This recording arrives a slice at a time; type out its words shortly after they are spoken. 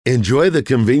Enjoy the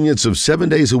convenience of 7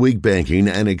 days a week banking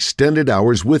and extended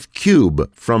hours with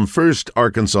Cube from First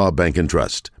Arkansas Bank and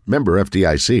Trust. Member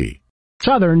FDIC.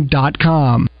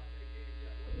 Southern.com.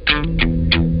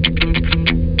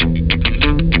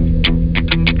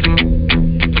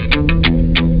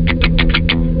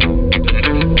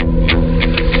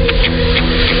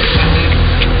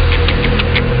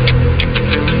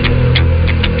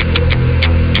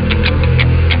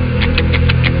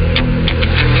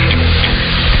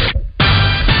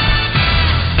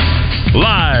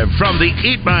 From the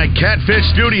Eat My Catfish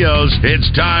studios, it's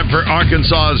time for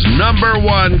Arkansas's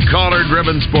 #1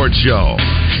 caller-driven sports show.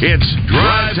 It's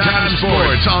Drive Time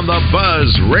Sports on the Buzz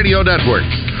Radio Network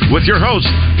with your hosts,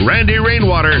 Randy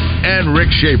Rainwater and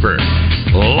Rick Shaeffer.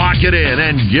 Lock it in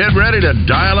and get ready to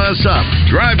dial us up.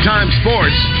 Drive Time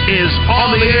Sports is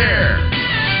on the air.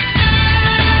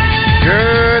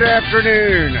 Good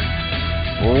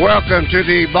afternoon. Welcome to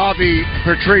the Bobby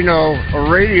Petrino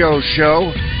Radio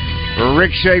Show.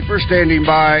 Rick Shaeffer standing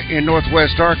by in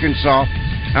Northwest Arkansas.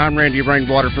 I'm Randy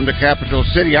Rainwater from the capital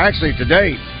city. Actually,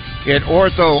 today in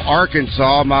Ortho,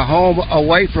 Arkansas, my home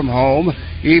away from home,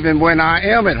 even when I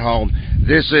am at home.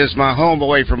 This is my home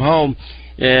away from home,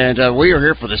 and we are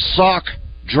here for the Sock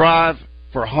Drive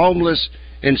for Homeless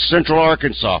in Central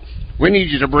Arkansas. We need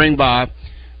you to bring by,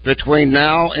 between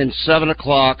now and 7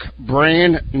 o'clock,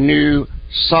 brand new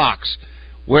socks,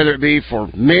 whether it be for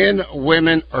men,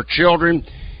 women, or children.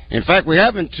 In fact, we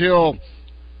have until,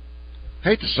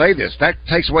 I hate to say this, that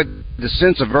takes away the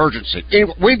sense of urgency.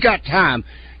 Anyway, we've got time.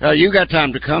 You got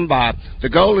time to come by. The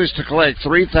goal is to collect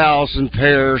 3,000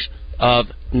 pairs of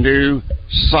new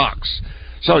socks.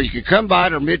 So you can come by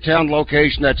at our Midtown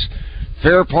location. That's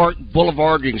Fair Park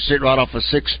Boulevard. You can sit right off of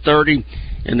 630.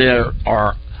 And there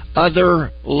are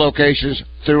other locations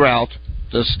throughout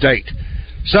the state.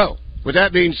 So, with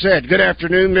that being said, good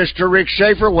afternoon, Mr. Rick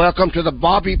Shaeffer. Welcome to the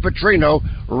Bobby Petrino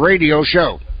Radio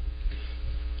Show.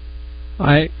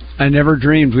 I never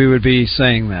dreamed we would be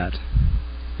saying that.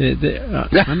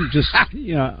 I'm just,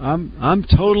 I'm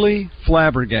totally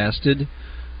flabbergasted.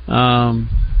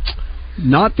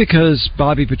 Not because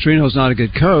Bobby Petrino is not a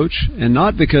good coach, and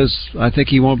not because I think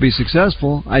he won't be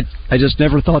successful. I just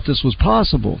never thought this was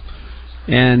possible,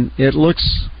 and it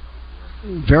looks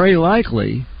very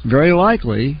likely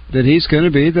that he's going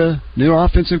to be the new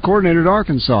offensive coordinator at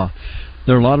Arkansas.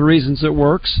 There are a lot of reasons it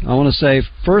works. I want to say,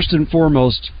 first and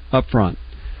foremost, up front,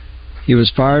 he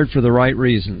was fired for the right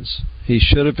reasons. He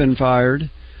should have been fired,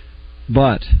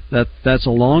 but that's a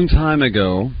long time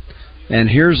ago. And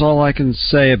here's all I can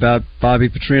say about Bobby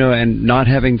Petrino, and not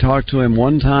having talked to him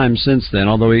one time since then,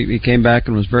 although he came back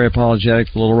and was very apologetic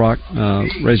to the Little Rock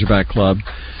Razorback Club,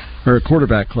 or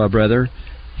Quarterback Club, rather.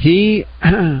 He,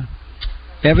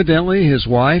 evidently, his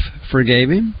wife forgave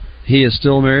him. He is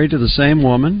still married to the same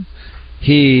woman.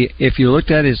 If you looked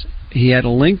at he had a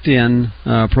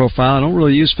LinkedIn profile. I don't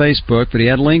really use Facebook, but he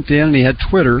had LinkedIn and he had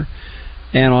Twitter.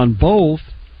 And on both,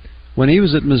 when he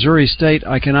was at Missouri State,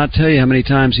 I cannot tell you how many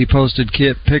times he posted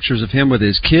pictures of him with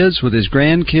his kids, with his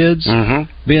grandkids,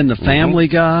 being the family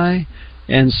guy.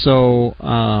 And so,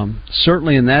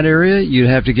 certainly in that area, you'd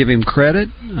have to give him credit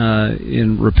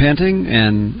in repenting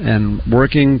and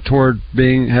working toward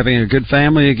having a good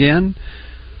family again.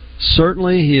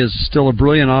 Certainly, he is still a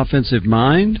brilliant offensive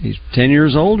mind. He's 10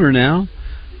 years older now.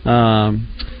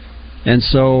 And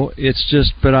so, it's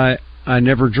just, but I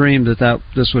never dreamed that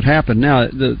this would happen. Now,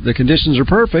 the conditions are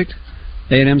perfect.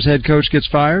 A&M's head coach gets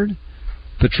fired.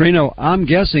 Petrino, I'm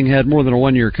guessing, had more than a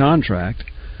one-year contract.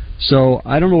 So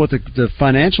I don't know what the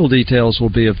financial details will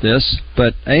be of this,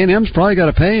 but A&M's probably got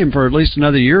to pay him for at least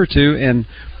another year or two, and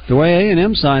the way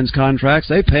A&M signs contracts,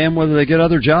 they pay him whether they get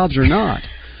other jobs or not.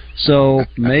 So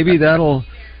maybe that'll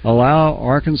allow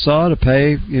Arkansas to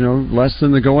pay, less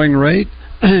than the going rate,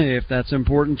 if that's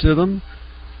important to them.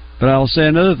 But I'll say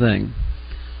another thing.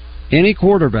 Any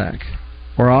quarterback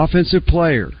or offensive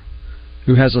player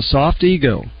who has a soft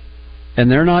ego and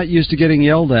they're not used to getting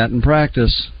yelled at in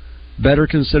practice better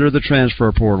consider the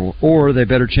transfer portal, or they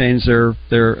better change their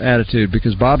attitude,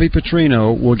 because Bobby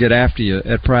Petrino will get after you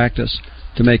at practice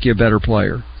to make you a better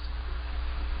player.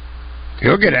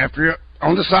 He'll get after you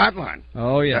on the sideline.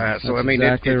 Oh, yeah. So I mean,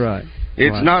 exactly right.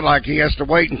 It's not like he has to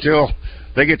wait until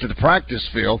they get to the practice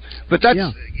field. But that's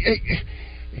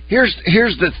here's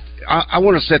the I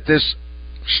want to set this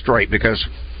straight, because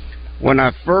when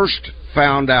I first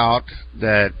found out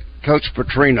that Coach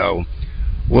Petrino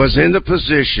was in the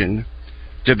position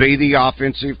to be the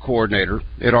offensive coordinator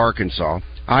at Arkansas,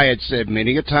 I had said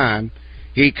many a time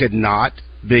he could not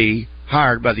be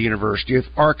hired by the University of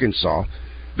Arkansas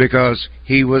because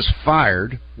he was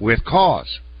fired with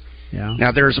cause. Yeah.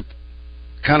 Now, there's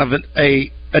kind of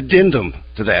a addendum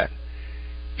to that.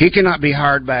 He cannot be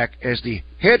hired back as the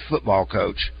head football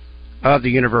coach of the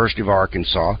University of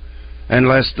Arkansas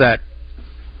unless that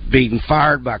being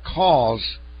fired by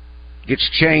cause gets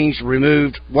changed,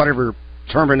 removed, whatever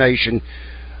termination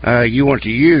you want to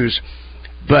use.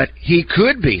 But he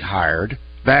could be hired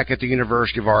back at the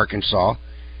University of Arkansas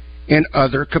in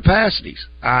other capacities,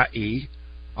 i.e.,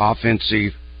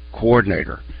 offensive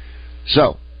coordinator.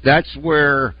 So that's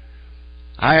where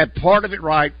I had part of it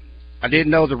right. I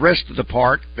didn't know the rest of the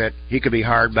part, that he could be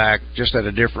hired back just at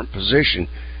a different position.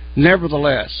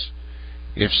 Nevertheless,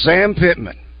 if Sam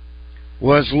Pittman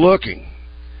was looking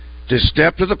to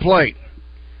step to the plate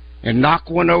and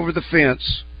knock one over the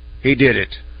fence, he did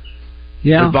it.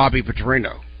 Yeah. With Bobby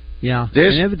Petrino. Yeah.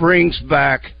 This brings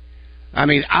back, I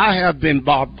mean, I have been,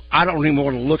 Bob, I don't even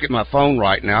want to look at my phone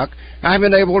right now. I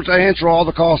haven't been able to answer all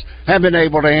the calls, haven't been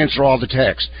able to answer all the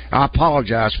texts. I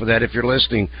apologize for that if you're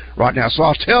listening right now. So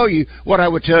I'll tell you what I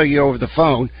would tell you over the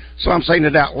phone, so I'm saying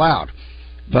it out loud.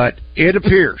 But it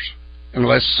appears,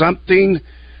 unless something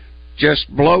just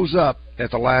blows up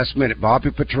at the last minute, Bobby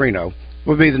Petrino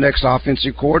will be the next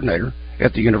offensive coordinator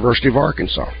at the University of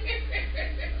Arkansas.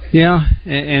 Yeah,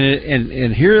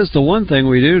 and here's the one thing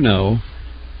we do know.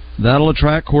 That'll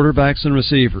attract quarterbacks and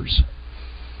receivers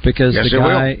because the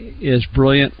guy is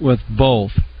brilliant with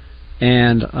both.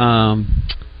 And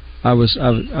I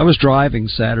was driving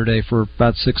Saturday for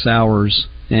about 6 hours,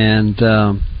 and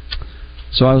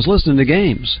so I was listening to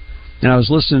games. And I was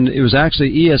listening. It was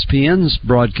actually ESPN's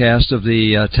broadcast of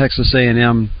the Texas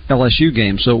A&M LSU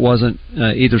game, so it wasn't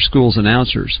either school's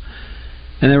announcers.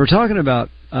 And they were talking about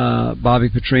Bobby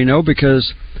Petrino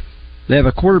because they have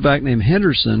a quarterback named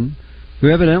Henderson, who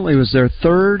evidently was their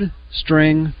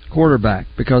third-string quarterback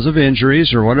because of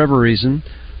injuries or whatever reason,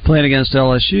 playing against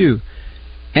LSU.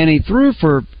 And he threw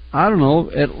for, I don't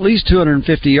know, at least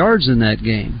 250 yards in that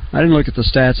game. I didn't look at the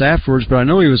stats afterwards, but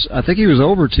I think he was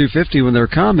over 250 when they were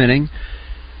commenting.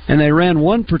 And they ran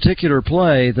one particular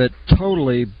play that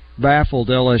totally baffled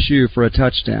LSU for a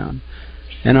touchdown.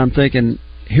 And I'm thinking,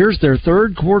 here's their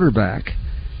third quarterback,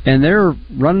 and they're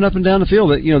running up and down the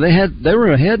field. You know, they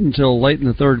were ahead until late in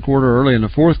the third quarter, early in the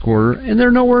fourth quarter, and they're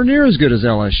nowhere near as good as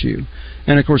LSU.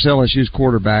 And of course, LSU's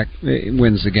quarterback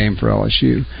wins the game for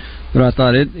LSU. But I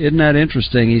thought, isn't that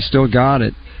interesting? He still got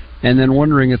it. And then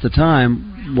wondering at the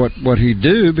time what he'd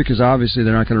do, because obviously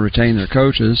they're not going to retain their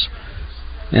coaches.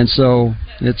 And so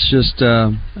it's just.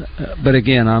 But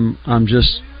again, I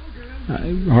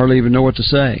hardly even know what to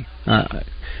say.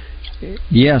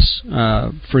 Yes,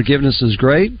 forgiveness is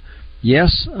great.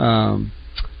 Yes,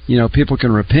 people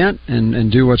can repent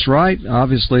and do what's right.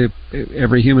 Obviously,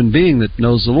 every human being that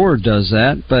knows the Lord does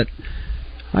that. But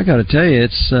I got to tell you,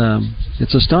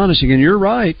 it's astonishing. And you're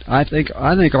right. I think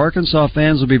Arkansas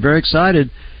fans will be very excited.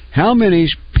 How many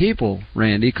people,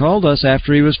 Randy, called us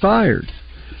after he was fired,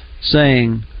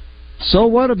 saying, "So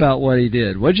what about what he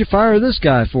did? What'd you fire this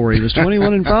guy for? He was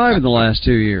 21-5 in the last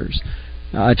 2 years."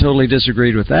 I totally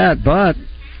disagreed with that, but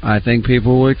I think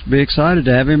people will be excited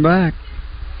to have him back.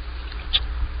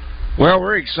 Well,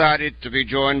 we're excited to be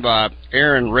joined by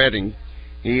Aaron Redding.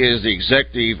 He is the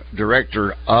executive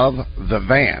director of The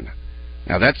Van.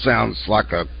 Now, that sounds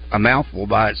like a mouthful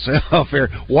by itself here.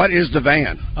 What is The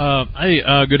Van?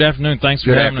 Good afternoon. Thanks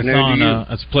for having us on.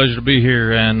 It's a pleasure to be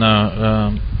here and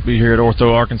be here at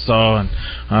Ortho, Arkansas.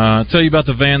 And tell you about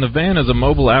The Van. The Van is a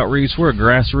mobile outreach. We're a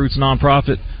grassroots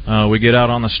nonprofit. We get out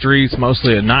on the streets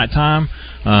mostly at nighttime,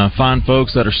 find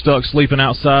folks that are stuck sleeping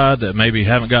outside that maybe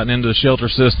haven't gotten into the shelter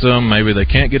system, maybe they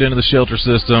can't get into the shelter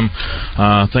system,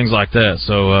 things like that.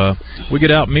 So we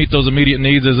get out and meet those immediate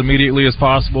needs as immediately as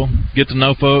possible, get to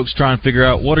know folks, try and figure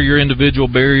out what are your individual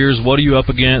barriers, what are you up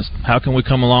against, how can we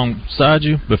come alongside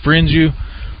you, befriend you,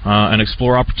 and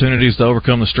explore opportunities to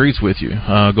overcome the streets with you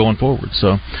going forward.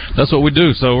 So that's what we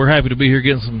do. So we're happy to be here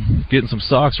getting some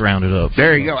socks rounded up.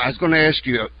 There you go. I was going to ask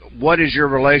you, what is your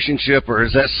relationship, or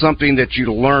is that something that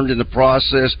you learned in the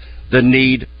process, the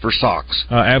need for socks?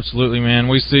 Absolutely, man.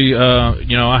 We see,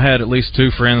 I had at least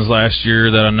 2 friends last year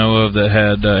that I know of that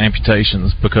had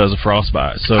amputations because of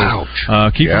frostbite. So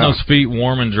keeping those feet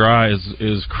warm and dry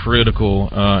is critical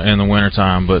in the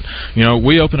wintertime. But,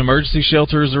 we open emergency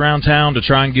shelters around town to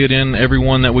try and get in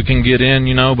everyone that we can get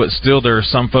in, but still there are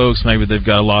some folks, maybe they've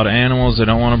got a lot of animals, they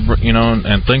don't want to,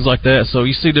 and things like that. So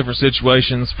you see different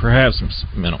situations, perhaps some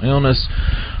mental illness,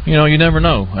 you never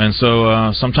know. And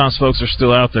so sometimes folks are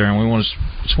still out there, and we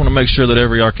just want to make sure that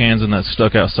every Arkansan that's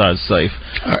stuck outside is safe.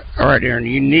 All right, Aaron,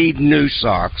 you need new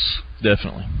socks.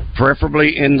 Definitely.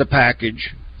 Preferably in the package.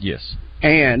 Yes.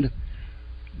 And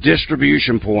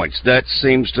distribution points. That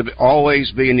seems to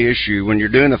always be an issue when you're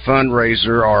doing a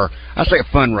fundraiser, or I say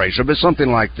a fundraiser, but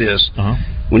something like this.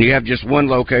 When you have just one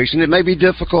location, it may be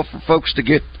difficult for folks to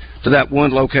get to that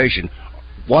one location.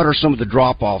 What are some of the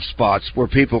drop-off spots where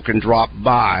people can drop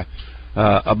by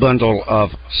a bundle of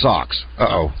socks?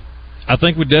 I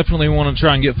think we definitely want to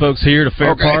try and get folks here to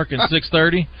Fair Park at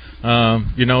 6:30.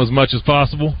 As much as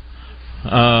possible.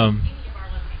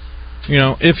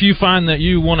 If you find that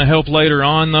you want to help later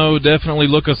on, though, definitely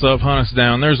look us up, hunt us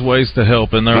down. There's ways to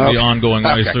help, and there'll be ongoing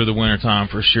ways through the wintertime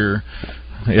for sure.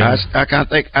 Yeah. I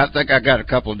think I got a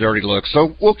couple of dirty looks,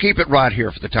 so we'll keep it right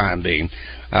here for the time being.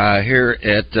 Here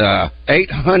at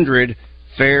 800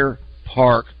 Fair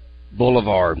Park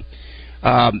Boulevard.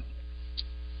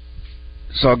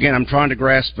 So again, I'm trying to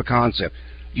grasp the concept.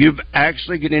 You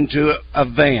actually get into a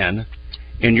van,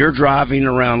 and you're driving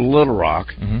around Little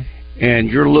Rock, and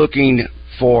you're looking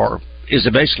for, is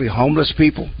it basically homeless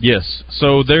people? Yes.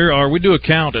 So we do a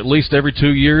count at least every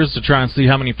 2 years to try and see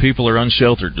how many people are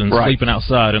unsheltered and sleeping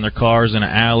outside in their cars, in an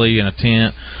alley, in a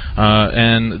tent.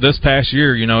 And this past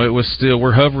year,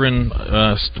 we're hovering,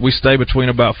 we stay between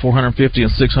about 450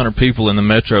 and 600 people in the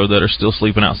metro that are still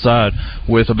sleeping outside,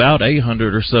 with about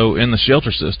 800 or so in the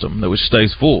shelter system, which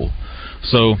stays full.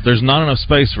 So there's not enough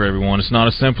space for everyone. It's not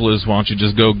as simple as, why don't you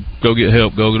just go get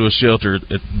help, go to a shelter.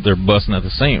 They're busting at the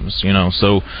seams,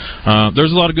 So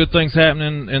there's a lot of good things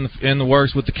happening in the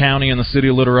works with the county and the city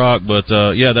of Little Rock. But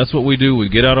that's what we do. We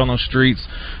get out on those streets,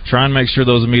 try and make sure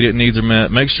those immediate needs are met,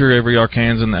 make sure every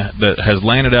Arkansan that has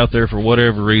landed out there for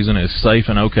whatever reason is safe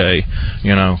and okay,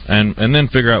 and then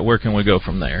figure out where can we go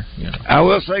from there. I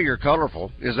will say you're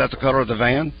colorful. Is that the color of the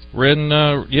van? Red and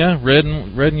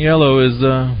red and yellow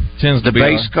tends to. The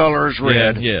base color is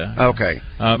red. Yeah. Okay.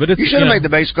 But it's, you should have made the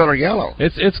base color yellow.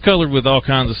 It's colored with all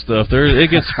kinds of stuff. It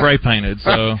gets spray painted,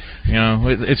 so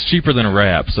it's cheaper than a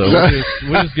wrap. So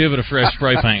we'll just give it a fresh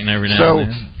spray painting every now and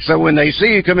then. So when they see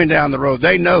you coming down the road,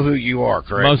 they know who you are,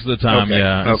 correct? Most of the time,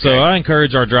 yeah. Okay. So I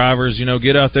encourage our drivers,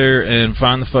 get out there and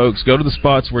find the folks. Go to the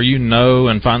spots where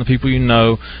and find the people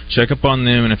check up on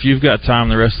them, and if you've got time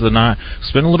the rest of the night,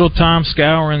 spend a little time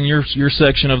scouring your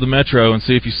section of the metro and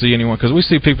see if you see anyone, because we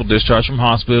see people discharged from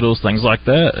hospitals, things like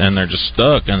that, and they're just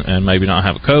stuck and maybe not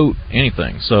have a coat,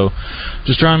 anything. So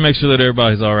just try and make sure that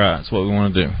everybody's all right. That's what we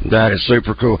want to do. That is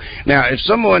super cool. Now, if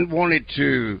someone wanted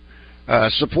to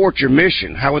support your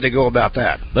mission, how would they go about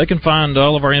that? They can find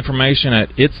all of our information at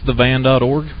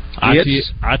itsthevan.org.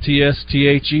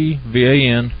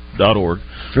 ITSTHEVAN.org.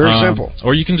 Very simple.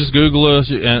 Or you can just Google us,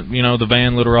 the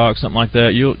Van Little Rock, something like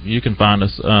that. You can find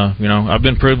us. I've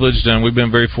been privileged, and we've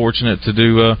been very fortunate to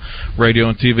do radio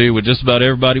and TV with just about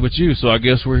everybody but you. So I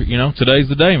guess we're, today's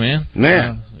the day, man.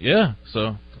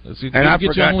 So let's get you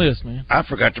on the list, man. I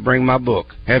forgot to bring my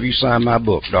book. Have you signed my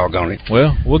book, doggone it?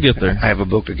 Well, we'll get there. I have a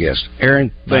book to guest.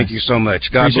 Aaron, thank you so much.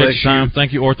 God Appreciate bless your time. you.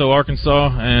 Thank you, Ortho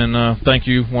Arkansas, and thank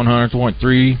you,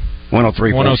 100.3.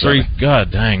 103.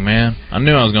 God dang, man. I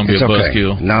knew I was going to be a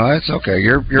buzzkill. No, that's okay.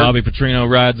 You're Bobby Petrino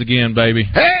rides again, baby.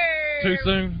 Hey! Too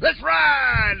soon? Let's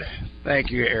ride!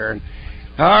 Thank you, Aaron.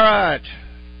 All right.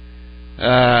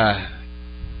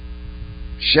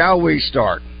 Shall we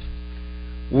start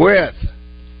with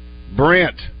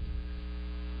Brent?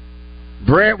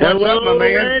 Brent, what's up, my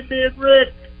man? Randy and Rick.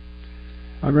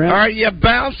 All right, you're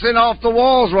bouncing off the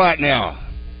walls right now.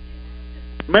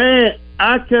 Man,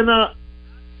 I cannot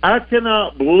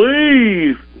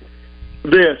believe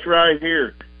this right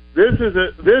here. This is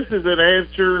an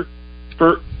answer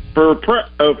for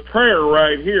prayer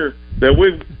right here, that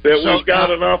we've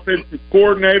got an offensive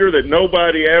coordinator that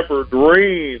nobody ever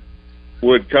dreamed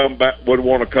would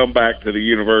want to come back to the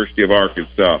University of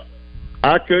Arkansas.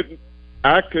 I could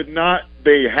not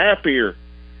be happier.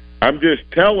 I'm just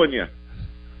telling you.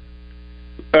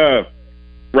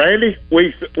 Randy,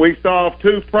 we solved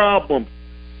two problems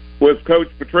with Coach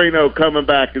Petrino coming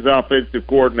back as offensive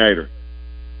coordinator.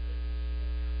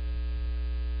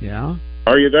 Yeah.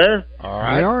 Are you there? All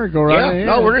right. We are. Go right ahead.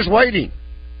 No, we're just waiting.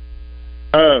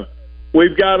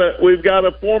 We've got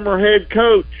a former head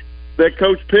coach that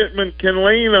Coach Pittman can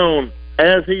lean on,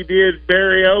 as he did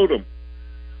Barry Odom.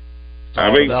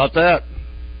 About that.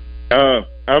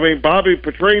 Bobby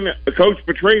Petrino, Coach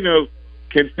Petrino,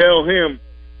 can tell him,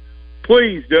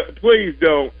 please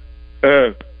don't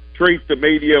treat the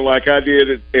media like I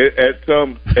did at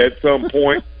some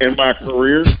point in my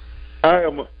career.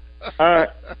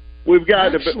 You've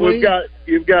got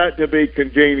to be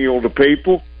congenial to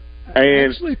people.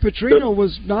 And actually, Petrino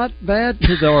was not bad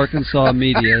to the Arkansas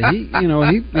media.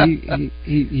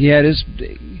 He had his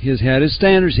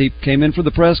standards. He came in for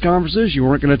the press conferences. You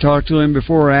weren't going to talk to him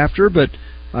before or after, but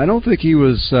I don't think he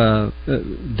was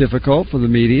difficult for the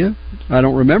media. I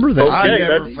don't remember that. I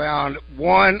never found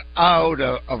one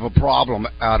iota of a problem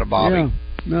out of Bobby. Yeah,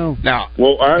 no. Now,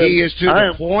 he is to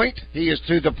the point. He is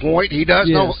to the point. He does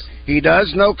know. He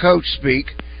does know coach speak.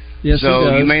 Yes, so he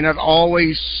does. you may not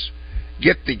always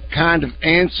get the kind of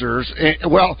answers.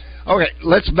 Well, okay,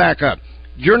 let's back up.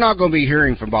 You're not going to be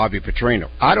hearing from Bobby Petrino.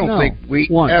 I don't think we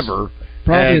ever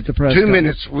probably had at the press 2 conference.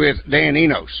 minutes with Dan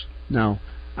Enos. No.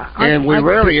 And we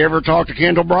rarely ever talk to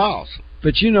Kendall Browse.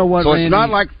 But you know what, so Randy? it's not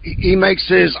like he makes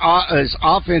his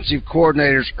offensive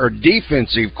coordinators or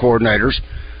defensive coordinators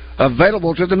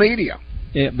available to the media.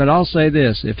 Yeah, but I'll say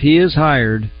this: if he is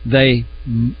hired, they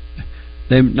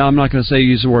I'm not going to say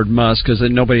use the word must because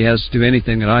nobody has to do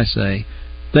anything that I say.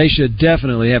 They should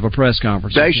definitely have a press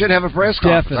conference. They should have a press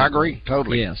conference. Definitely. I agree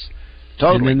totally. Yes.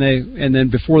 Totally. And then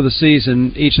before the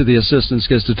season, each of the assistants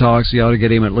gets to talk, so you ought to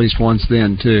get him at least once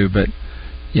then too. But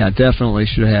yeah, definitely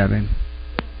should have him.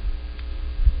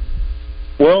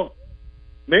 Well,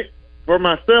 for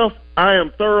myself, I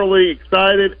am thoroughly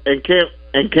excited and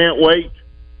can't wait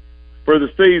for the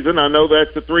season. I know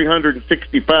that's a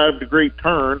 365-degree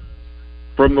turn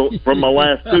from my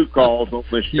last two calls on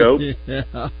this show.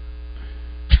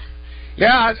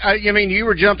 Yeah, I mean, you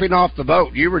were jumping off the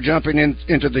boat. You were jumping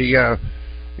into the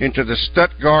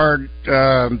Stuttgart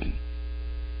pond.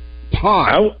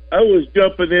 I was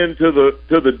jumping into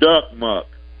the duck muck.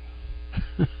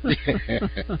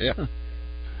 Yeah.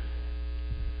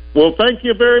 Well, thank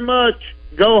you very much.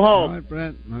 Go home. All right,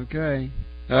 Brent. Okay.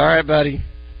 All right, buddy.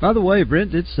 By the way,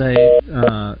 Brent did say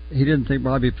he didn't think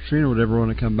Bobby Petrino would ever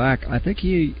want to come back. I think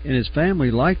he and his family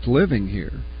liked living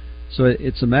here. So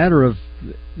it's a matter of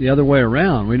the other way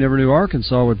around. We never knew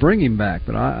Arkansas would bring him back.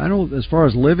 But I don't, as far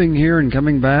as living here and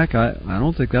coming back, I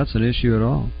don't think that's an issue at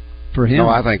all for him. No,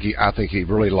 I think he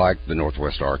really liked the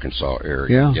Northwest Arkansas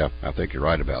area. Yeah, I think you're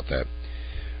right about that.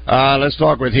 Let's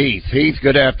talk with Heath. Heath,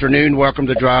 good afternoon. Welcome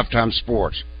to Drive Time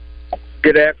Sports.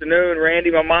 Good afternoon,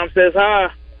 Randy. My mom says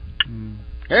hi.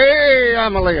 Hey,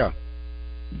 Amalia.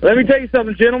 Let me tell you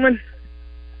something, gentlemen.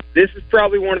 This is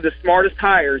probably one of the smartest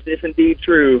hires, if indeed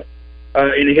true,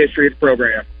 in the history of the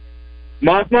program.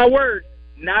 Mark my words,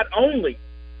 not only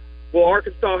will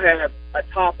Arkansas have a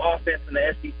top offense in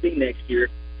the SEC next year,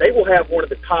 they will have one of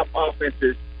the top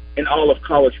offenses in all of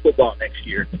college football next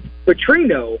year.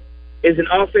 Petrino is an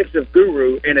offensive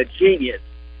guru and a genius,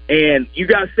 and you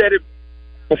guys said it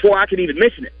before I could even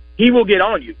mention it. He will get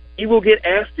on you. He will get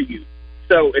after you.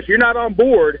 So if you're not on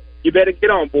board, you better get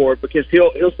on board because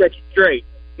he'll set you straight.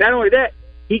 Not only that,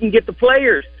 he can get the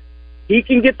players.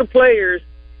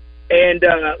 And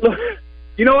look,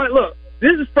 you know what? Look,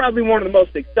 this is probably one of the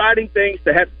most exciting things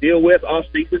to have to deal with all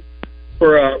season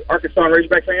for Arkansas and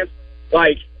Razorback fans.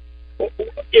 Like,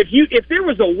 if there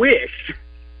was a wish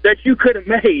that you could have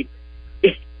made,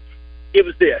 it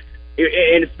was this,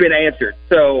 and it's been answered.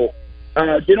 So,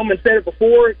 gentlemen said it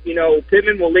before. You know,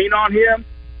 Pittman will lean on him,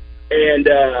 and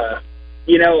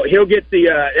you know he'll get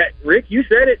the Rick. You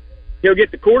said it. He'll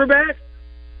get the quarterback.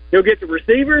 He'll get the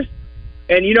receivers,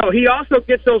 and you know he also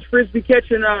gets those frisbee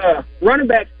catching running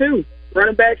backs too.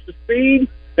 Running backs with speed,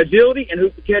 agility, and who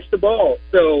can catch the ball.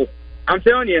 So I'm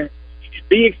telling you,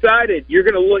 be excited. You're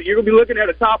gonna be looking at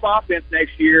a top offense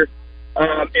next year,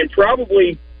 and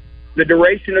probably the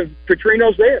duration of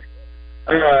Petrino's there.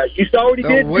 You saw what he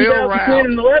did in 2010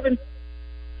 and 11.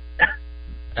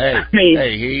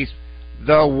 Hey, Heath,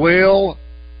 the Will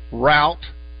Route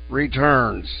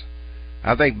returns.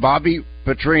 I think Bobby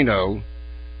Petrino.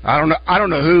 I don't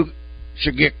know who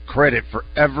should get credit for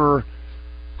ever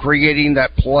creating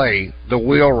that play, the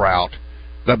wheel route,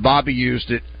 that Bobby used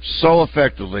it so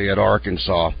effectively at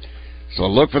Arkansas. So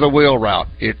look for the wheel route.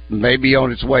 It may be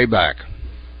on its way back.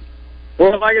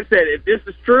 Well, like I said, if this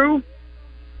is true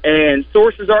and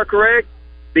sources are correct,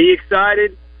 be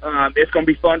excited. It's going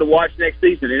to be fun to watch next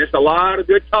season, and it's a lot of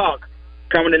good talk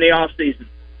coming in the off season.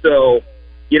 So,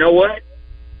 you know what?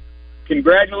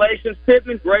 Congratulations,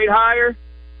 Pittman. Great hire.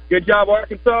 Good job,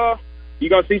 Arkansas. You're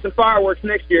going to see some fireworks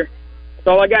next year. That's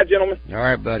all I got, gentlemen. All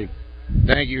right, buddy.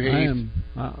 Thank you, Heath.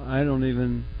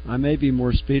 I may be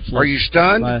more speechless. Are you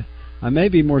stunned? I may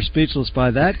be more speechless by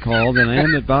that call than I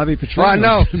am at Bobby Petrino. Well, I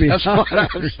know. That's what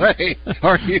I'm saying.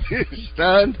 Are you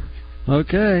stunned?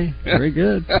 Okay. Very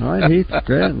good. All right, Heath.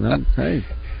 Great. Hey.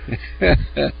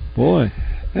 Boy.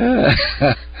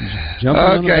 Jumping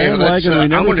on the bandwagon we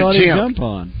never thought he'd jump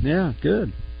on. Yeah,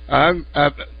 good.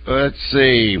 Let's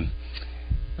see.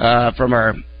 From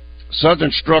our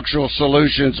Southern Structural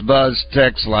Solutions Buzz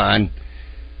text line.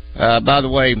 By the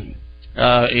way,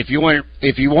 if you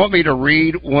want me to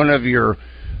read one of your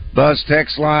Buzz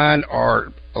text line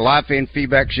or live fan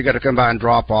feedback, you got to come by and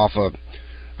drop off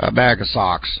a bag of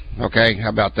socks. Okay, how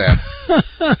about that?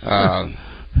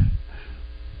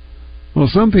 Well,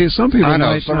 some people I know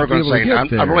might some not are going be to able say to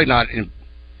get I'm really there. not in.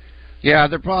 Yeah,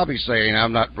 they're probably saying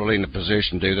I'm not really in a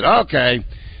position to do that. Okay,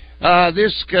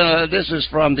 this is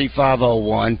from the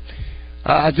 501.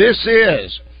 This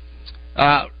is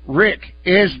Rick.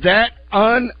 Is that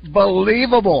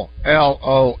unbelievable?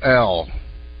 LOL.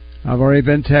 I've already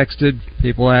been texted.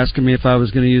 People asking me if I was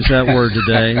going to use that word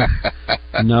today.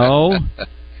 No,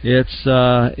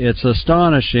 it's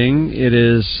astonishing. It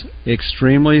is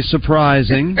extremely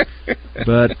surprising,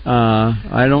 but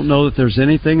I don't know that there's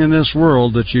anything in this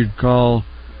world that you'd call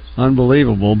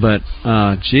unbelievable. But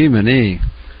gee, many.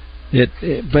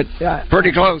 But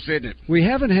pretty close, isn't it? We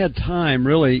haven't had time,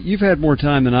 really. You've had more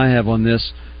time than I have on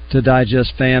this to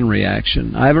digest fan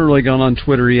reaction. I haven't really gone on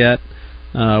Twitter yet,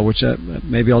 which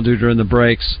maybe I'll do during the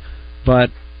breaks. But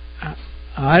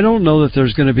I don't know that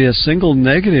there's going to be a single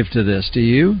negative to this. Do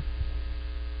you?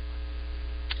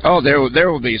 Oh, there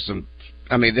will be some.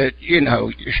 I mean,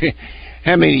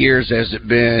 how many years has it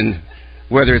been?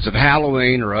 Whether it's of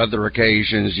Halloween or other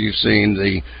occasions, you've seen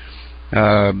the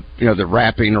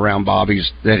wrapping around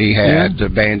Bobby's that he had, the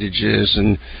bandages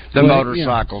and the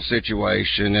motorcycle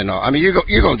situation, and all. I mean, you're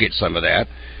going to get some of that.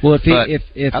 Well, if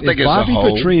Bobby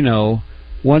Petrino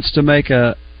wants to make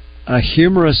a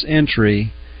humorous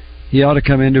entry, he ought to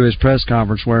come into his press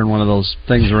conference wearing one of those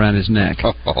things around his neck.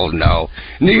 Oh no!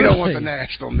 You don't want the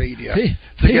national media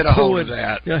to get a hold of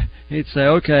that. He'd say,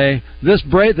 "Okay,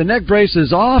 the neck brace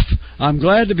is off. I'm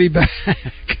glad to be back."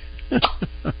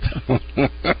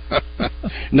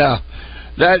 No.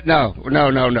 Okay,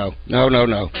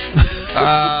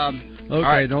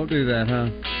 don't do that, huh?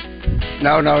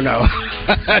 No.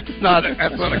 That's not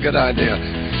a good idea.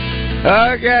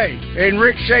 Okay, and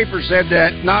Rick Shaeffer said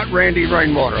that, not Randy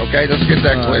Rainwater. Okay, let's get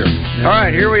that clear. All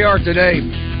right, here we are today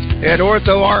at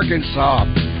Ortho, Arkansas,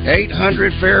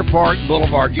 800 Fair Park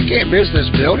Boulevard. You can't miss this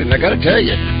building, I got to tell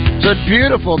you. It's a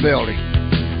beautiful building.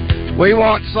 We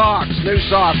want socks, new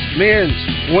socks, men's,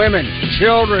 women,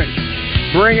 children.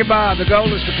 Bring it by. The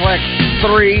goal is to collect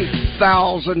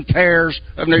 3,000 pairs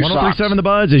of new socks. 103.7 The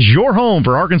Buzz is your home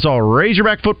for Arkansas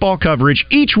Razorback football coverage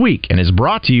each week and is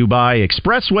brought to you by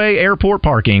Expressway Airport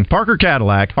Parking, Parker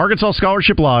Cadillac, Arkansas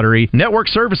Scholarship Lottery, Network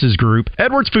Services Group,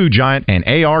 Edwards Food Giant, and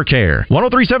AR Care.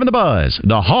 103.7 The Buzz.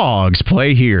 The Hogs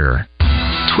play here.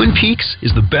 Twin Peaks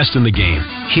is the best in the game.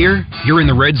 Here, you're in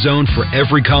the red zone for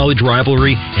every college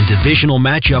rivalry and divisional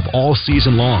matchup all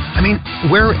season long. I mean,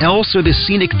 where else are the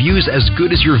scenic views as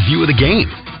good as your view of the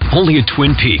game? Only at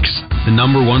Twin Peaks, the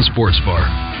 #1 sports bar.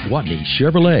 Watney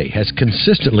Chevrolet has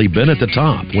consistently been at the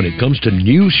top when it comes to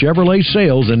new Chevrolet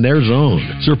sales in their zone,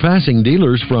 surpassing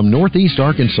dealers from Northeast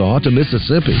Arkansas to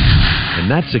Mississippi. And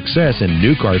that success in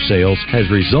new car sales has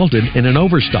resulted in an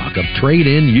overstock of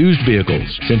trade-in used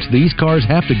vehicles. Since these cars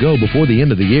have to go before the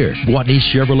end of the year, Watney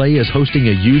Chevrolet is hosting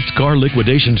a used car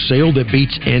liquidation sale that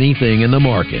beats anything in the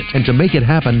market. And to make it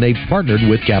happen, they've partnered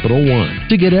with Capital One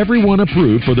to get everyone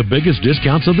approved for the biggest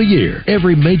discounts of the year.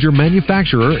 Every major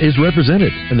manufacturer is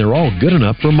represented, and they're all good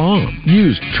enough for mom.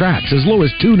 Used Trax as low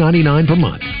as $299 per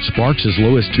month. Sparks as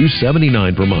low as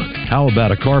 $279 per month. How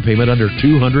about a car payment under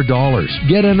 $200?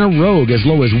 Get in a Rogue as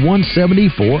low as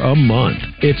 $174 a month.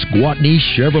 It's Gwatney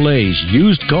Chevrolet's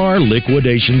used car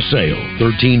liquidation sale.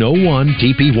 1301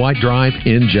 TP White Drive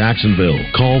in Jacksonville.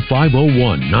 Call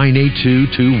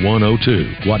 501-982-2102.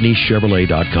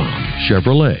 GwatneyChevrolet.com.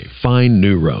 Chevrolet. Find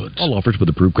new roads. All offers with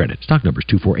approved credit. Stock numbers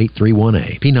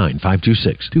 24831A,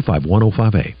 P9526,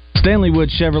 25105A. Stanley Wood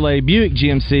Chevrolet Buick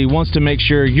GMC wants to make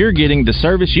sure you're getting the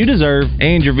service you deserve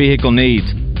and your vehicle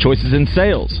needs. Choices in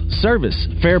sales, service,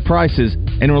 fair prices,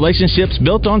 and relationships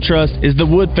built on trust is the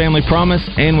Wood family promise,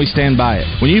 and we stand by it.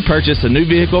 When you purchase a new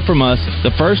vehicle from us,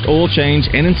 the first oil change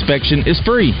and inspection is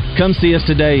free. Come see us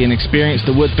today and experience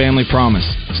the Wood family promise.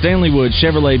 Stanley Wood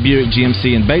Chevrolet Buick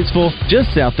GMC in Batesville,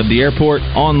 just south of the airport.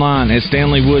 Online at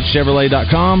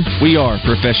StanleyWoodChevrolet.com. We are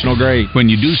professional grade. When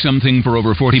you do something for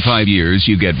over 45 years,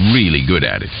 you get really good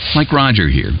at it. Like Roger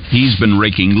here. He's been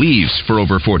raking leaves for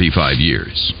over 45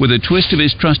 years. With a twist of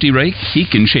his trusty rake, he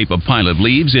can shape a pile of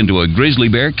leaves into a grizzly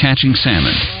bear catching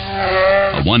salmon.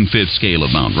 A 1/5 scale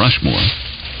of Mount Rushmore.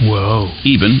 Whoa.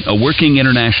 Even a working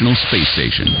International Space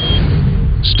Station.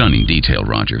 Stunning detail,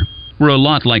 Roger. We're a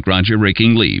lot like Roger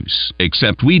raking leaves,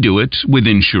 except we do it with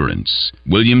insurance.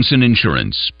 Williamson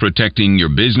Insurance, protecting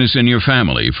your business and your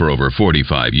family for over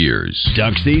 45 years.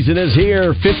 Duck season is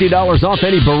here. $50 off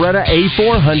any Beretta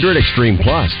A400 Extreme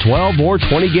Plus 12 or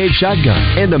 20 gauge shotgun,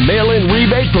 and a mail-in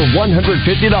rebate for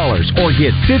 $150, or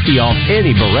get $50 off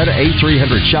any Beretta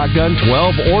A300 shotgun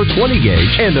 12 or 20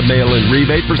 gauge, and a mail-in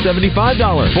rebate for $75.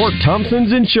 Fort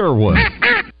Thompson's in Sherwood.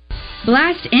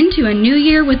 Blast into a new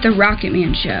year with the Rocket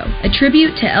Man Show, a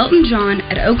tribute to Elton John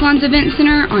at Oaklawn's Event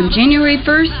Center on January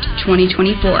 1st,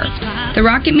 2024. The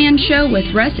Rocket Man Show with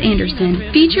Russ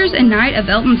Anderson features a night of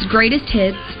Elton's greatest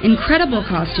hits, incredible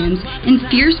costumes, and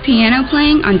fierce piano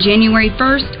playing on January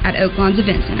 1st at Oaklawn's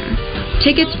Event Center.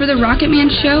 Tickets for the Rocket Man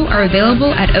Show are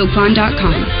available at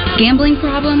oaklawn.com. Gambling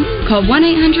problem? Call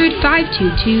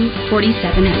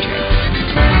 1-800-522-4700.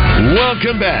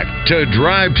 Welcome back to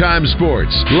Drive Time Sports,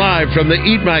 live from the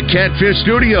Eat My Catfish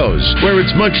studios, where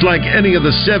it's much like any of the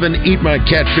 7 Eat My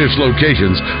Catfish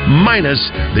locations, minus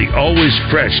the always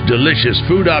fresh, delicious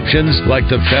food options like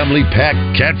the family pack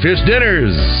catfish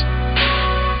dinners.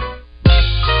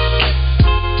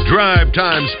 Drive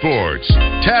Time Sports,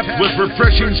 tapped with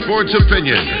refreshing sports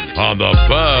opinion on the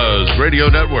Buzz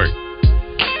Radio Network.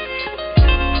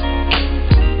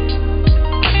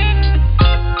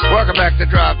 Welcome back to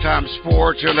Drive Time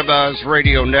Sports on the Buzz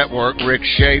Radio Network. Rick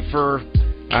Shaeffer.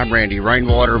 I'm Randy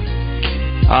Rainwater.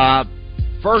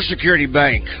 First Security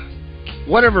Bank.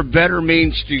 Whatever better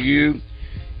means to you,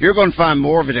 you're going to find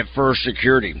more of it at First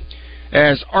Security.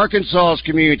 As Arkansas's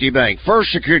community bank,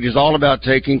 First Security is all about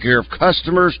taking care of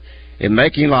customers and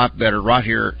making life better right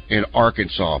here in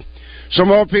Arkansas. So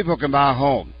more people can buy a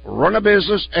home, run a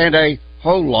business, and a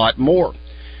whole lot more.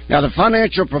 Now, the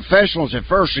financial professionals at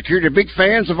First Security are big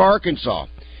fans of Arkansas,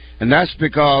 and that's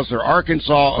because they're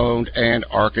Arkansas-owned and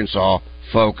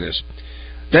Arkansas-focused.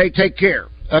 They take care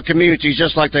of communities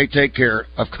just like they take care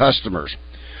of customers.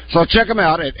 So check them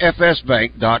out at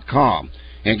fsbank.com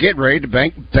and get ready to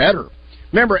bank better.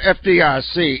 Remember,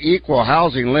 FDIC, Equal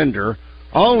Housing Lender,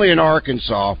 only in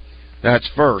Arkansas. That's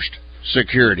First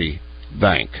Security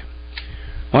Bank.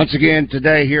 Once again,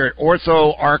 today here at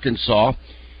Ortho, Arkansas,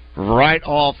 right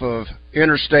off of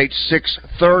Interstate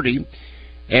 630,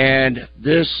 and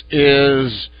this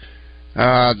is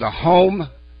the home.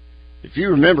 If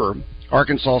you remember,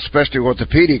 Arkansas Specialty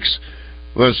Orthopedics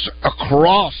was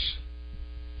across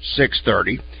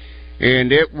 630,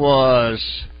 and it was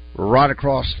right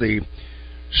across the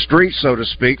street, so to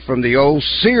speak, from the old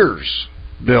Sears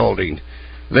building.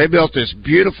 They built this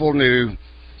beautiful new,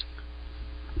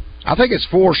 I think it's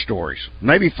 4 stories,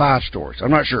 maybe 5 stories.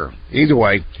 I'm not sure. Either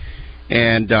way.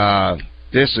 And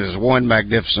this is one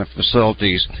magnificent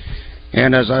facilities.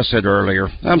 And as I said earlier,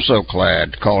 I'm so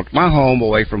glad to call it my home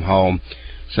away from home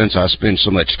since I spend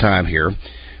so much time here.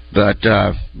 But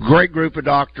great group of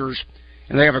doctors,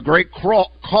 and they have a great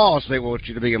cause they want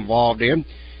you to be involved in,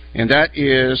 and that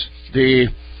is the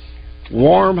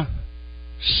Warm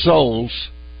Souls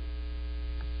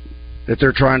that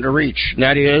they're trying to reach. And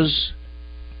that is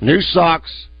new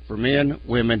socks for men,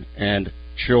 women, and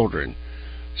children.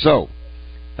 So,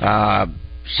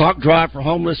 sock drive for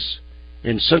homeless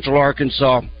in Central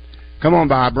Arkansas. Come on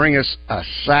by, bring us a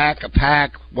sack, a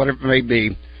pack, whatever it may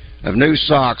be, of new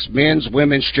socks, men's,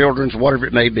 women's, children's, whatever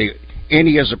it may be.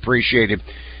 Any is appreciated,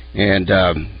 and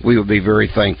we would be very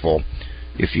thankful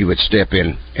if you would step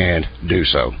in and do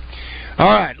so. All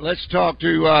right, let's talk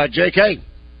to J.K.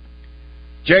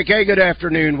 J.K., good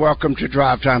afternoon. Welcome to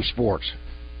Drive Time Sports.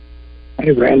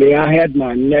 Hey, Randy, I had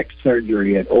my neck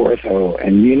surgery at Ortho,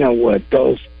 and you know what?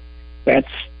 That's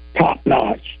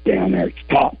top-notch down there. It's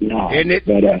top-notch. Isn't it?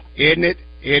 But, isn't it?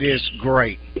 It is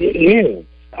great. It is.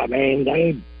 I mean,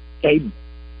 they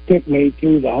took me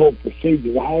through the whole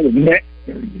procedure. I had a neck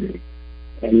surgery,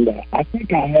 and I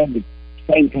think I had the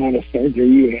same kind of surgery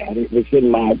you had. It was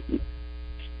in my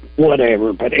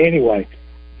whatever. But anyway,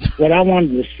 what I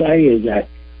wanted to say is that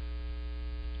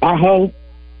I hope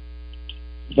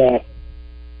that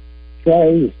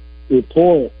Trey's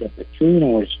report that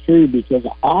Petrino is true, because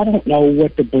I don't know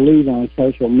what to believe on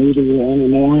social media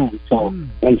anymore. And so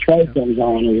when Trey comes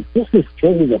on, if this is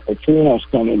true that Petrino's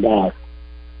coming back,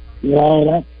 you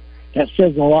know, that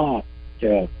says a lot.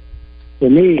 For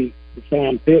me,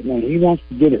 Sam Pittman, he wants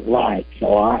to get it right,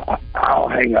 so I'll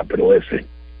hang up and listen.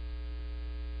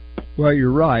 Well,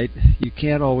 you're right. You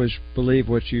can't always believe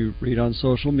what you read on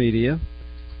social media.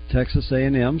 Texas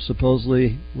A&M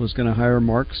supposedly was going to hire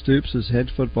Mark Stoops as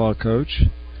head football coach,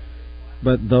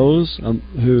 but those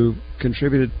who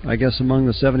contributed, I guess, among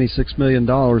the $76 million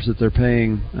that they're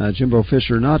paying Jimbo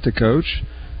Fisher not to coach,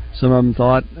 some of them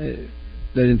thought they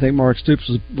didn't think Mark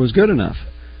Stoops was good enough.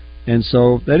 And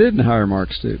so they didn't hire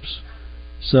Mark Stoops.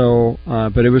 So,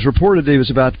 but it was reported that he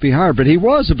was about to be hired. But he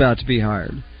was about to be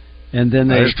hired. And then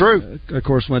they, of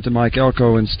course, went to Mike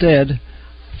Elko instead,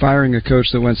 firing a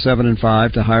coach that went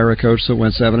 7-5 to hire a coach that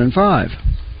went 7-5,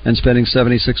 and spending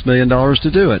 $76 million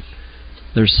to do it.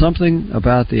 There's something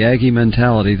about the Aggie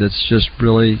mentality that's just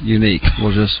really unique.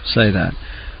 We'll just say that.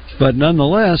 But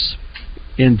nonetheless,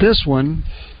 in this one,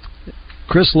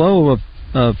 Chris Lowe of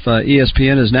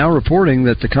ESPN is now reporting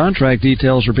that the contract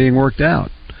details are being worked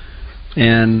out.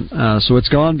 And so it's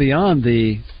gone beyond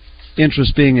the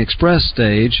interest being expressed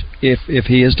stage, if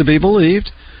he is to be believed.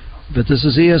 But this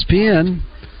is ESPN.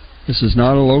 This is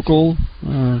not a local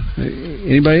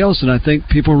anybody else. And I think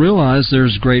people realize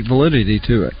there's great validity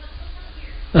to it.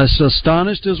 As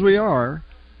astonished as we are,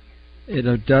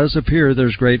 it does appear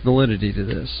there's great validity to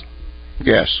this.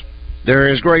 Yes, there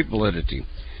is great validity.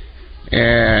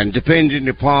 And depending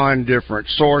upon different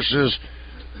sources,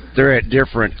 they're at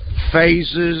different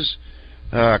phases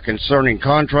concerning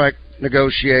contract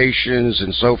negotiations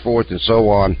and so forth and so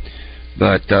on.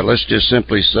 But let's just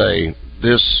simply say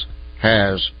this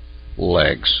has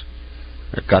legs.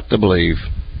 I've got to believe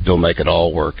they'll make it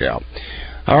all work out.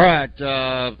 All right,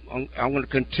 I'm going to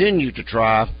continue to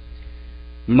try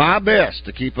my best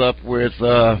to keep up with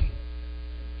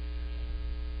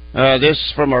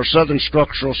this from our Southern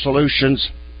Structural Solutions.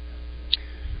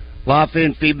 Live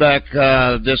in feedback,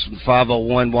 this from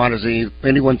 501. Why does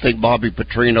anyone think Bobby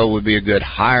Petrino would be a good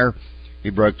hire? He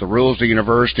broke the rules of the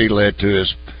university, lied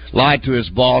to his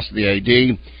boss, the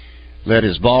AD, let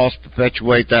his boss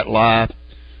perpetuate that lie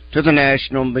to the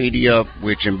national media,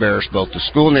 which embarrassed both the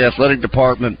school and the athletic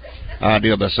department.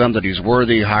 Idea by some that he's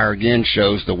worthy. Hire again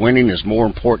shows the winning is more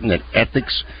important than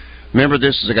ethics. Remember,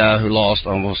 this is a guy who lost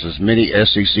almost as many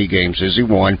SEC games as he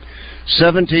won,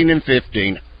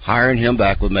 17-15. Hiring him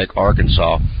back would make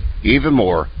Arkansas even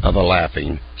more of a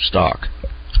laughing stock.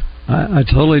 I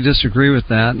totally disagree with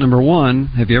that. Number one,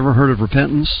 have you ever heard of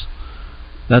repentance?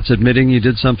 That's admitting you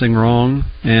did something wrong.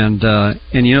 And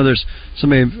you know, there's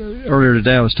somebody earlier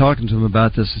today, I was talking to him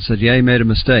about this, and said, yeah, he made a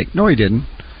mistake. No, he didn't.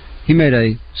 He made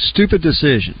a stupid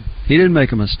decision. He didn't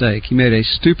make a mistake. He made a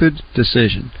stupid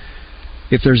decision.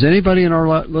 If there's anybody in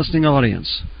our listening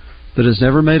audience that has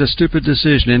never made a stupid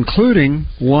decision, including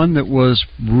one that was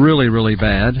really, really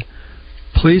bad,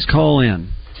 please call in.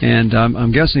 And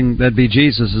I'm guessing that'd be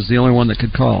Jesus is the only one that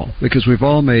could call, because we've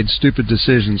all made stupid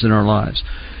decisions in our lives.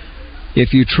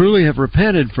 If you truly have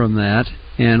repented from that,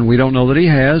 and we don't know that he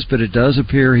has, but it does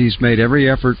appear he's made every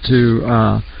effort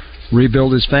to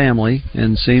rebuild his family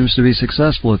and seems to be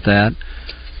successful at that,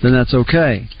 then that's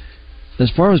okay.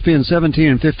 As far as being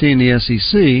 17-15 in the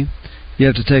SEC, you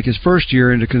have to take his first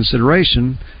year into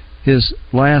consideration. His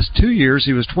last 2 years,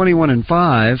 he was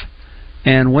 21-5,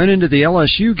 and went into the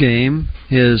LSU game,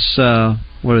 the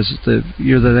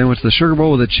year that they went to the Sugar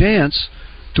Bowl, with a chance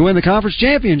to win the conference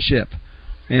championship.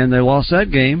 And they lost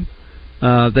that game.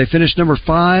 They finished number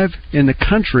 5 in the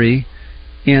country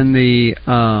in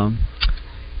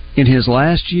his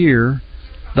last year,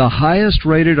 the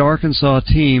highest-rated Arkansas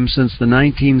team since the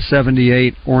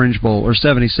 1978 Orange Bowl, or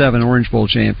 77 Orange Bowl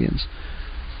champions.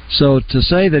 So to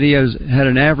say that he has had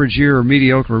an average year or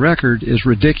mediocre record is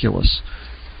ridiculous.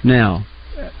 Now,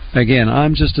 again,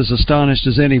 I'm just as astonished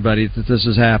as anybody that this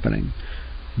is happening.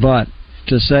 But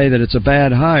to say that it's a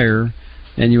bad hire,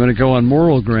 and you want to go on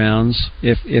moral grounds,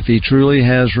 if he truly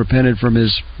has repented from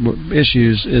his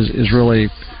issues, is really,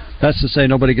 that's to say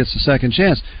nobody gets a second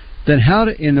chance. Then how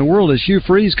in the world is Hugh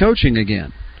Freeze coaching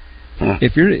again?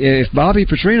 If Bobby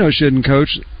Petrino shouldn't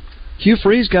coach, Hugh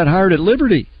Freeze got hired at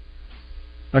Liberty,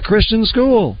 a Christian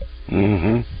school.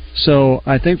 Mm-hmm. So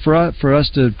I think for us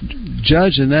to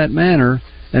judge in that manner,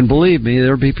 and believe me,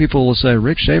 there'll be people who will say,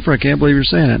 Rick Shaeffer, I can't believe you're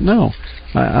saying that. No,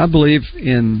 I believe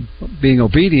in being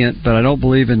obedient, but I don't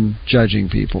believe in judging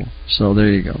people. So there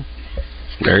you go.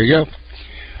 There you go.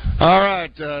 All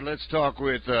right, let's talk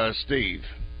with Steve.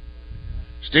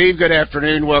 Steve, good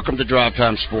afternoon. Welcome to Drive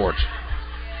Time Sports.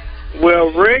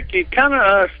 Well, Rick, you kind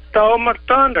of stole my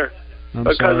thunder.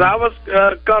 Because sorry. I was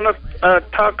going to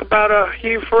talk about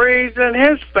Hugh Freeze and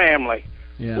his family.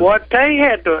 Yeah. What they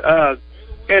had to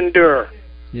endure.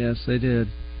 Yes, they did.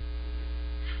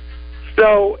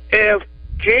 So if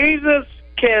Jesus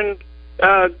can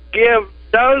give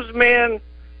those men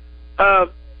a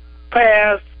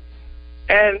pass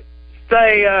and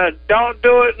say, don't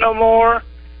do it no more,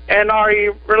 and are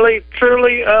you really,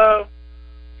 truly a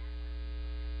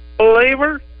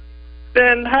believer,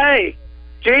 then, hey,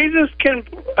 Jesus can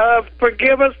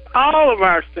forgive us all of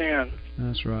our sins.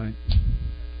 That's right.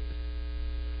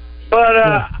 But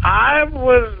I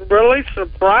was really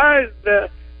surprised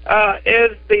that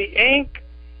is the ink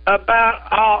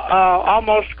about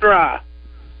almost dry?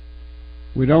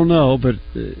 We don't know, but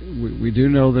we do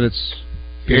know that it's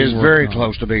very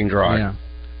close to being dry. Yeah.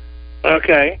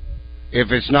 Okay.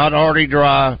 If it's not already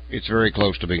dry, it's very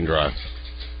close to being dry.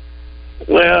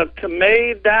 Well, to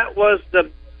me, that was the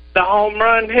home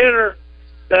run hitter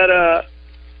that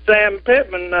Sam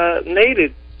Pittman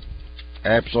needed.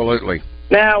 Absolutely.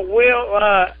 Now,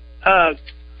 will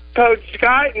Coach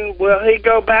Guyton, will he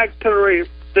go back to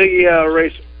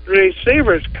the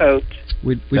receivers coach?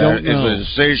 We don't know. Is a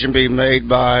decision being made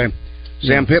by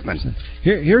Sam Pittman?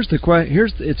 Here's the question.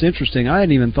 It's interesting. I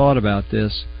hadn't even thought about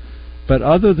this, but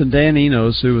other than Dan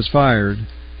Enos, who was fired,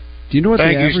 do you know what the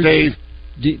average? Steve.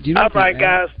 Do you know all right,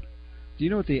 guys. Do you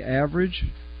know what the average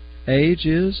age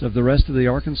is of the rest of the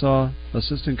Arkansas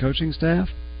assistant coaching staff?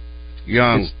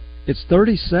 Young. It's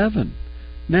 37.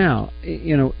 Now,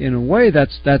 in a way,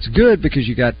 that's good because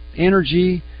you got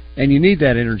energy, and you need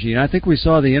that energy. And I think we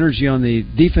saw the energy on the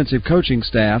defensive coaching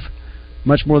staff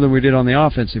much more than we did on the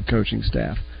offensive coaching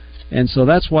staff. And so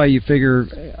that's why you figure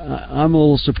I'm a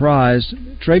little surprised.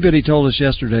 Trey Biddy told us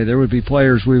yesterday there would be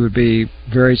players we would be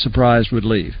very surprised would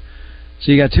leave.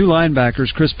 So you got two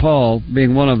linebackers, Chris Paul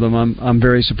being one of them. I'm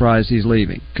very surprised he's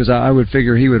leaving because I would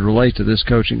figure he would relate to this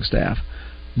coaching staff.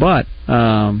 But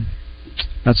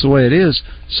that's the way it is.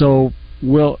 So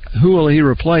who will he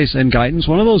replace? And Guyton's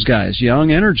one of those guys,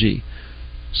 young energy.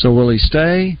 So will he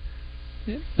stay?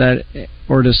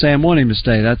 Or does Sam want him to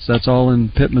stay? That's all in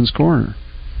Pittman's corner.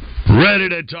 Ready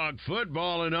to talk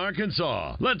football in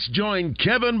Arkansas? Let's join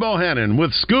Kevin Bohannon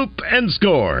with Scoop and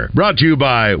Score. Brought to you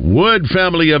by Wood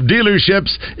Family of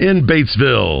Dealerships in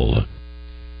Batesville.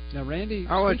 Now, Randy,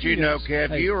 I'll let you know, Kev,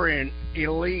 hey. you are in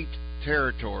elite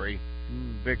territory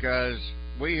because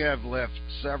we have left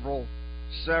several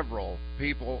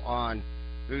people on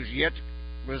who's yet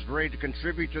was ready to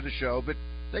contribute to the show, but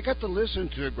they got to listen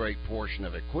to a great portion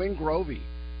of it. Quinn Grovey,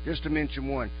 just to mention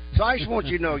one. So I just want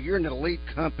you to know you're in an elite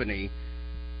company.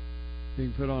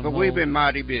 Being put on but hold. we've been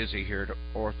mighty busy here at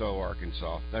Ortho,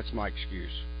 Arkansas. That's my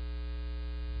excuse.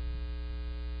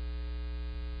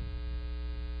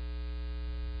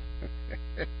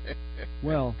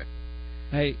 Well,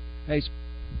 hey.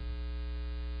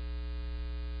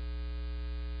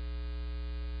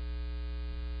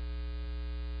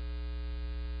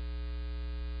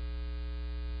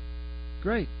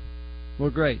 Great.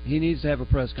 Well, great. He needs to have a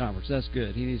press conference. That's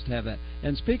good. He needs to have that.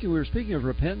 And we were speaking of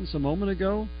repentance a moment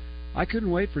ago. I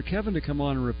couldn't wait for Kevin to come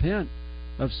on and repent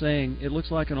of saying it looks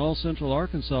like an all-Central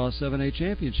Arkansas 7A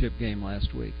championship game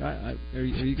last week. Are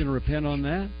you going to repent on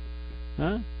that?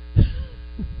 Huh?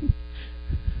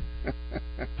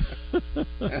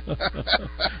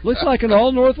 Looks like an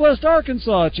all-Northwest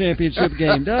Arkansas championship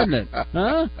game, doesn't it?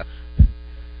 Huh?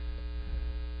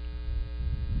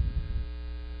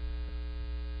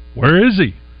 Where is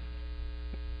he?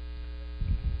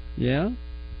 Yeah?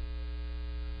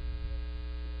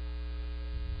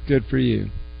 Good for you.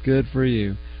 Good for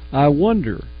you. I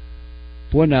wonder,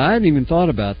 boy, now I hadn't even thought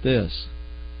about this.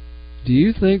 Do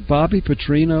you think Bobby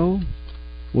Petrino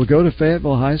will go to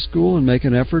Fayetteville High School and make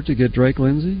an effort to get Drake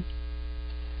Lindsey?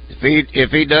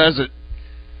 If he does it,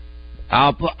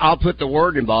 I'll put the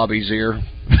word in Bobby's ear.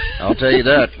 I'll tell you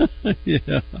that.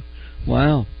 Yeah.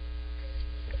 Wow.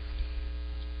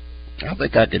 I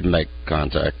think I could make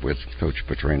contact with Coach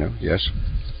Petrino. Yes.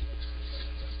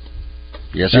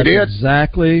 Yes, he did. That's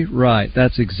exactly right.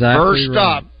 That's exactly first right.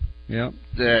 stop. Yep.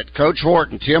 That Coach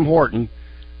Horton, Tim Horton,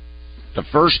 the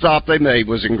first stop they made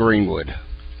was in Greenwood.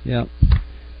 Yep.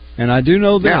 And I do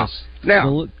know this.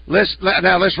 Now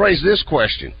let's raise this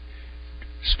question.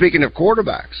 Speaking of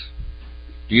quarterbacks,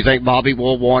 do you think Bobby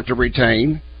will want to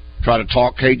try to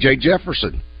talk KJ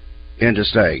Jefferson into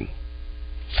staying?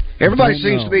 Everybody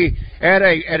seems to be at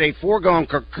a foregone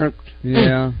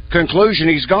conclusion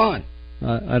he's gone.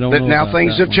 I don't know. But now about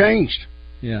things that have changed.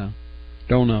 Yeah.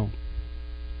 Don't know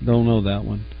that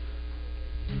one.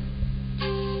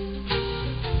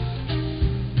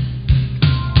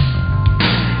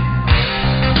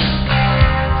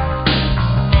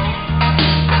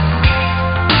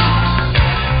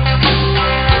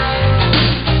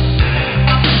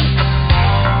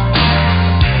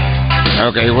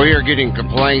 Okay, we are getting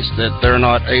complaints that they're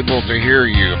not able to hear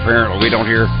you. Apparently, we don't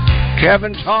hear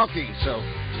Kevin talking, so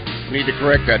we need to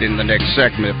correct that in the next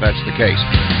segment if that's the case.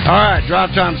 All right,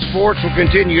 Drive Time Sports will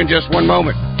continue in just one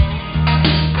moment.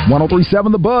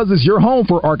 103.7 The Buzz is your home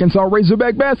for Arkansas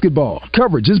Razorback basketball.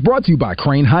 Coverage is brought to you by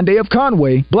Crane Hyundai of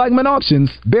Conway, Blackman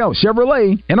Auctions, Bell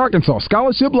Chevrolet, and Arkansas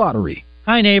Scholarship Lottery.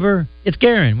 Hi, neighbor. It's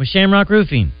Garen with Shamrock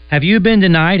Roofing. Have you been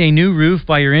denied a new roof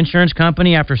by your insurance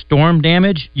company after storm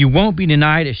damage? You won't be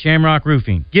denied at Shamrock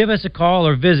Roofing. Give us a call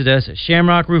or visit us at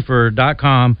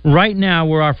shamrockroofer.com. Right now,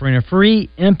 we're offering a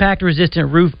free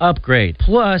impact-resistant roof upgrade.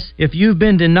 Plus, if you've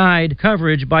been denied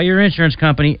coverage by your insurance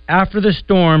company after the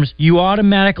storms, you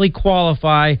automatically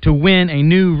qualify to win a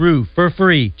new roof for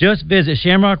free. Just visit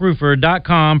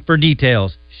shamrockroofer.com for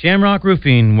details. Shamrock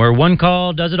Roofing, where one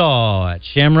call does it all, at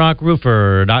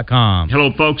shamrockroofer.com.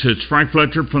 Hello, folks. It's Frank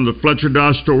Fletcher from the Fletcher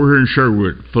Dodge store here in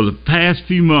Sherwood. For the past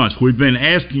few months, we've been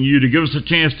asking you to give us a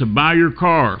chance to buy your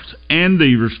cars, and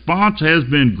the response has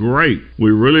been great.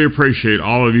 We really appreciate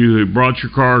all of you who brought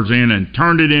your cars in and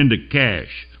turned it into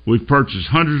cash. We've purchased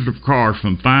hundreds of cars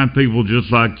from fine people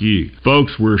just like you.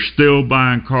 Folks, we're still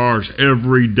buying cars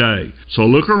every day. So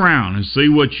look around and see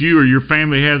what you or your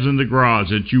family has in the garage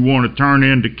that you want to turn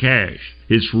into cash.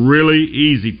 It's really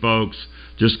easy, folks.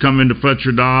 Just come into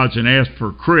Fletcher Dodge and ask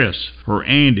for Chris or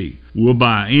Andy. We'll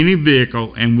buy any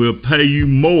vehicle and we'll pay you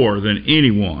more than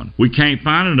anyone. We can't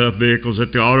find enough vehicles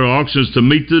at the auto auctions to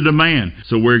meet the demand,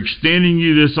 so we're extending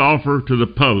you this offer to the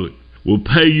public. We'll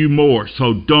pay you more,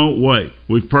 so don't wait.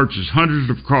 We've purchased hundreds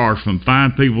of cars from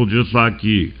fine people just like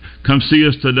you. Come see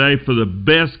us today for the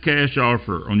best cash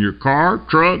offer on your car,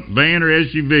 truck, van, or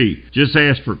SUV. Just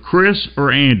ask for Chris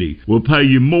or Andy. We'll pay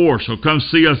you more, so come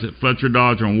see us at Fletcher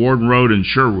Dodge on Warden Road in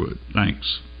Sherwood.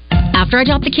 Thanks. After I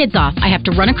drop the kids off, I have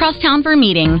to run across town for a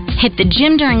meeting, hit the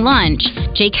gym during lunch.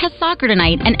 Jake has soccer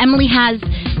tonight, and Emily has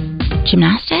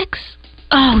gymnastics?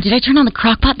 Oh, did I turn on the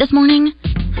crock pot this morning?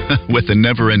 With a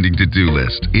never-ending to-do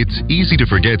list, it's easy to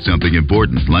forget something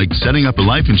important, like setting up a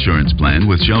life insurance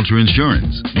plan with Shelter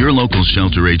Insurance. Your local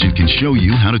Shelter agent can show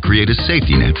you how to create a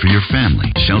safety net for your family.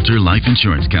 Shelter Life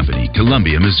Insurance Company,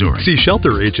 Columbia, Missouri. See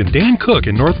Shelter agent Dan Cook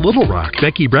in North Little Rock,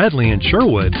 Becky Bradley in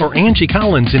Sherwood, or Angie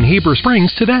Collins in Heber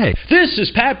Springs today. This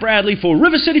is Pat Bradley for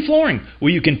River City Flooring,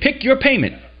 where you can pick your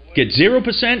payment. Get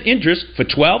 0% interest for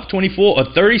 12, 24, or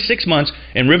 36 months,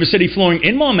 and River City Flooring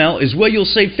in Maumelle is where you'll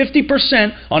save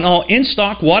 50% on all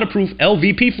in-stock waterproof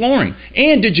LVP flooring.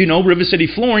 And did you know River City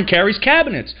Flooring carries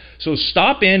cabinets? So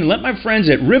stop in and let my friends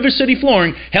at River City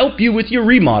Flooring help you with your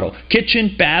remodel.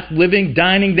 Kitchen, bath, living,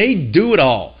 dining, they do it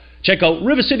all. Check out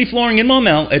River City Flooring in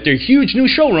Maumelle at their huge new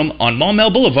showroom on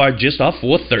Maumelle Boulevard just off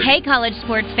 430. Hey, college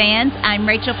sports fans. I'm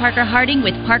Rachel Parker Harding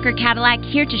with Parker Cadillac,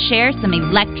 here to share some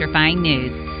electrifying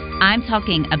news. I'm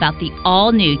talking about the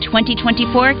all-new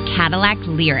 2024 Cadillac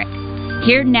Lyric.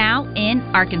 Here now in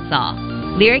Arkansas.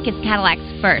 Lyric is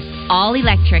Cadillac's first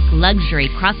all-electric luxury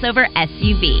crossover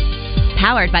SUV,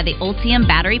 powered by the Ultium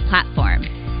battery platform.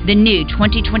 The new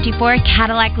 2024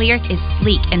 Cadillac Lyric is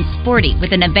sleek and sporty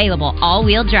with an available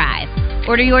all-wheel drive.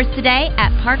 Order yours today at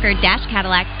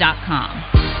parker-cadillac.com.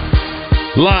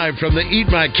 Live from the Eat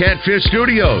My Catfish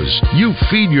studios, you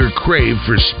feed your crave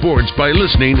for sports by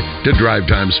listening to Drive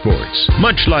Time Sports.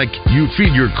 Much like you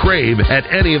feed your crave at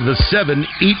any of the 7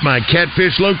 Eat My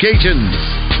Catfish locations.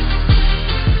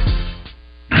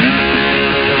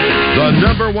 The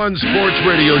 #1 sports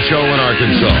radio show in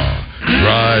Arkansas.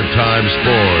 Drive Time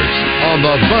Sports on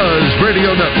the Buzz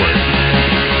Radio Network.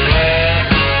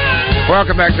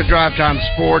 Welcome back to Drive Time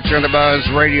Sports on the Buzz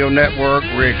Radio Network.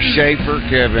 Rick Shaeffer,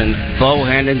 Kevin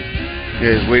Bohannon,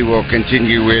 as we will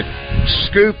continue with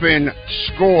Scoop and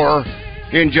Score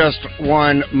in just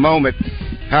one moment.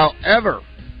 However,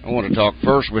 I want to talk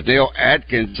first with Neil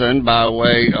Atkinson by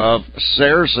way of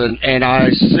Saracen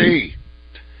NIC.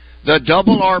 The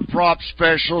Double R Prop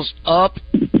Specials up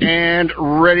and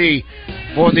ready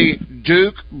for the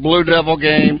Duke Blue Devil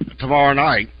game tomorrow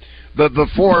night. But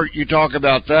before you talk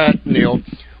about that, Neil,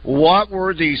 what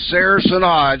were the Saracen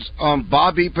odds on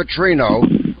Bobby Petrino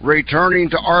returning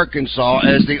to Arkansas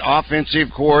as the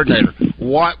offensive coordinator?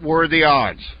 What were the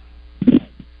odds?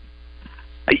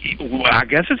 Well, I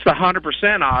guess it's the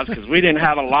 100% odds because we didn't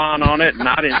have a line on it, and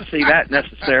I didn't see that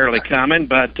necessarily coming.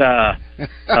 But and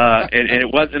it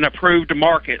wasn't approved to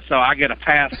market, so I get a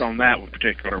pass on that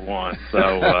particular one.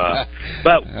 So,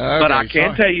 but I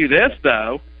can tell you this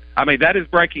though. I mean, that is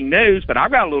breaking news, but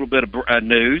I've got a little bit of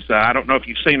news. I don't know if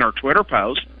you've seen our Twitter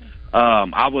post.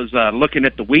 I was looking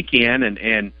at the weekend,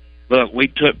 and look, we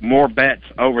took more bets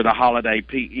over the holiday,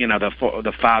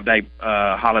 the 5-day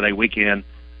holiday weekend,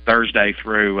 Thursday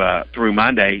through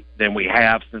Monday, than we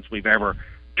have since we've ever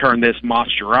turned this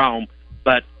monster on.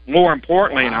 But more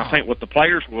importantly, and I think what the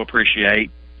players will appreciate,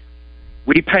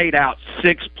 we paid out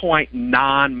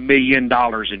 $6.9 million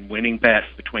in winning bets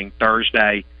between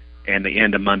Thursday and the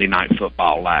end of Monday Night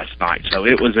Football last night. So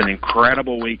it was an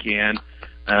incredible weekend.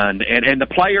 And the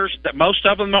players, most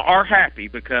of them are happy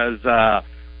because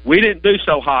we didn't do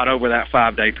so hot over that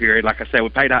 5-day period. Like I said, we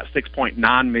paid out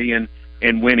 $6.9 million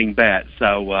in winning bets.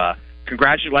 So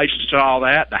congratulations to all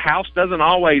that. The house doesn't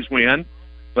always win,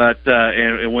 but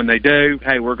and when they do,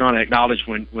 hey, we're going to acknowledge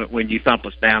when you thump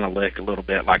us down a little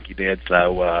bit like you did.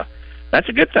 So that's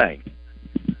a good thing.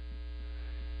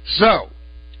 So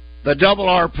the Double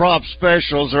R prop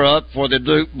specials are up for the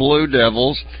Duke Blue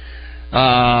Devils.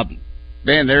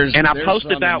 Man, I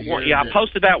posted that one. Yeah, I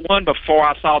posted that one before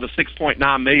I saw the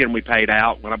 $6.9 million we paid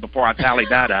out. Before I tallied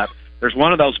that up, there's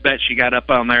one of those bets you got up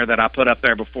on there that I put up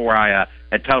there before I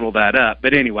had totaled that up.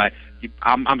 But anyway,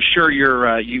 I'm sure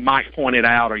you might point it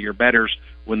out, or your bettors,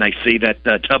 when they see that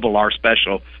Double R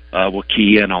special, will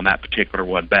key in on that particular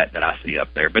one bet that I see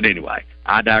up there. But anyway,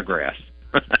 I digress.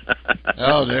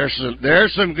 Oh,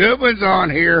 there's some good ones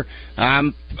on here.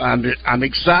 I'm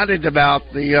excited about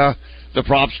the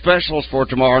prop specials for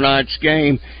tomorrow night's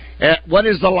game. What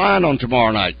is the line on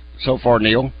tomorrow night so far,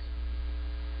 Neil?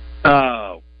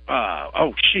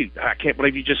 Oh shoot! I can't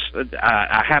believe you just.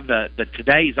 I have the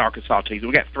today's Arkansas teams.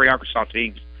 We got 3 Arkansas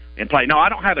teams in play. No, I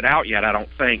don't have it out yet. I don't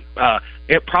think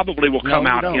it probably will come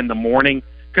out in the morning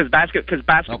because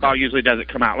basketball usually doesn't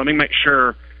come out. Let me make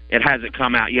sure it hasn't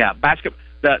come out yet. The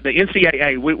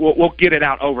NCAA we'll get it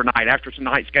out overnight after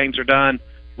tonight's games are done.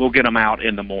 We'll get them out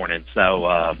in the morning.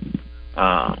 So.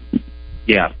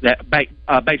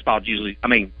 Baseball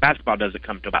basketball doesn't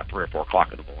come to about 3 or 4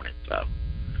 o'clock in the morning. So,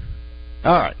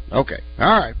 all right, okay,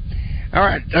 all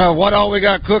right. What all we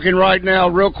got cooking right now?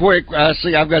 Real quick, I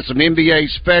see I've got some NBA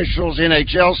specials,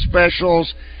 NHL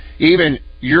specials, even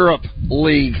Europe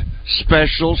League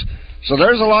specials. So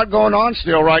there's a lot going on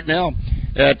still right now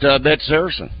at Bet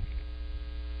Saracen.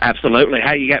 Absolutely.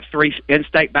 Hey, you got 3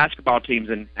 in-state basketball teams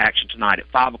in action tonight at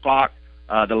 5 o'clock.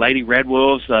 The Lady Red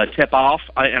Wolves tip off,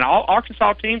 and all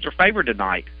Arkansas teams are favored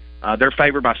tonight. They're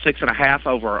favored by 6.5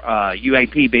 over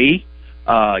UAPB.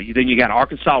 Then you got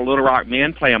Arkansas Little Rock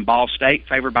men playing Ball State,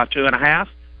 favored by 2.5.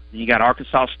 Then you got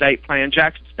Arkansas State playing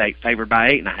Jackson State, favored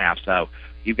by 8.5. So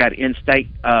you've got in-state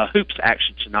hoops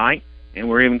action tonight, and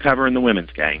we're even covering the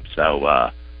women's game.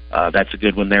 So that's a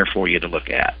good one there for you to look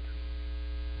at.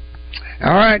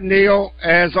 All right, Neil.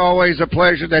 As always, a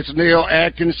pleasure. That's Neil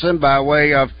Atkinson by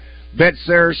way of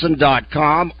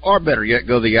BetSaracen.com, or better yet,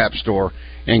 go to the App Store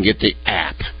and get the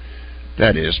app.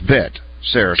 That is Bet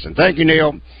Saracen. Thank you,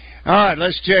 Neil. All right,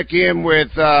 let's check in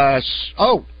with...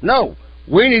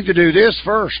 we need to do this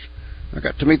first. I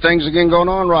got too many things again going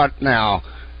on right now.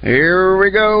 Here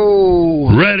we go.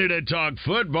 Ready to talk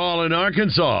football in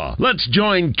Arkansas? Let's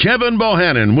join Kevin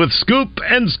Bohannon with Scoop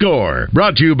and Score.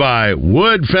 Brought to you by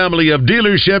Wood Family of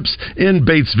Dealerships in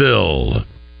Batesville.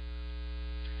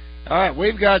 All right,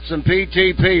 we've got some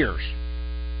PTPers.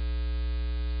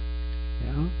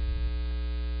 Yeah.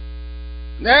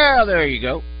 Now, there you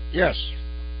go. Yes.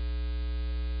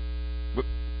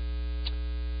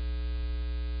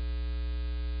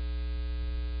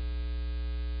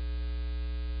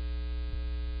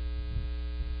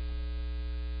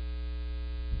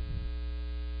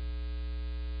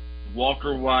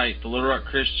 Walker White, the Little Rock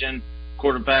Christian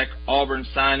quarterback, Auburn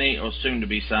signee, or soon to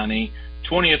be signee.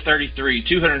 20 of 33,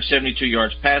 272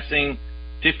 yards passing,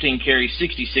 15 carries,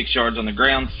 66 yards on the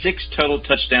ground, 6 total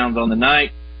touchdowns on the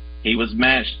night. He was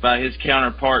matched by his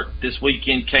counterpart this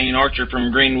weekend, Kane Archer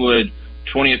from Greenwood,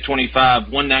 20 of 25,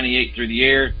 198 through the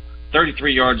air,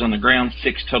 33 yards on the ground,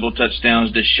 6 total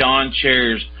touchdowns. Deshaun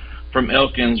Chairs from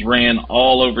Elkins ran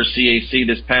all over CAC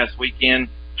this past weekend,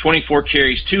 24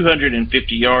 carries,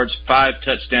 250 yards, 5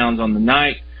 touchdowns on the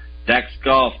night. Dax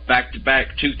Goff,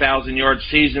 back-to-back 2,000-yard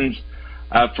seasons.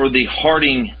 For the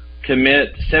Harding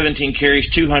commit, 17 carries,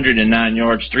 209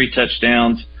 yards, 3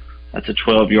 touchdowns. That's a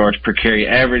 12 yards per carry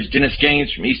average. Dennis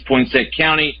Gaines from East Poinsett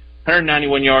County,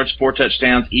 191 yards, 4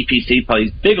 touchdowns. EPC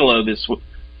plays Bigelow this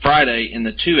Friday in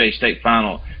the 2A state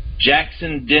final.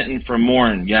 Jackson Denton from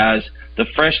Warren, guys. The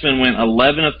freshman went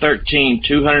 11 of 13,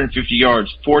 250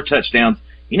 yards, 4 touchdowns.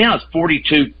 He now has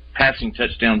 42 passing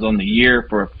touchdowns on the year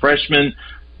for a freshman.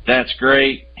 That's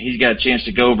great. He's got a chance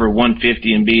to go over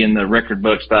 150 and be in the record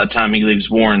books by the time he leaves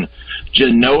Warren.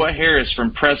 Genoa Harris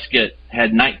from Prescott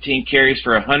had 19 carries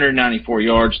for 194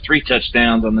 yards, 3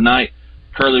 touchdowns on the night.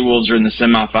 Curly Wolves are in the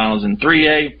semifinals in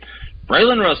 3A.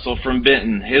 Braylon Russell from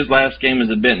Benton, his last game as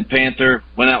a Benton Panther,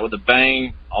 went out with a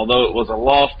bang, although it was a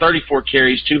loss. 34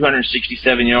 carries,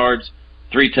 267 yards,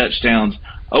 3 touchdowns.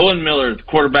 Owen Miller, the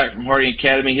quarterback from Harding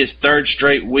Academy, his 3rd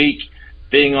straight week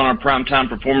being on our primetime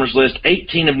performers list,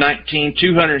 18 of 19,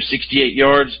 268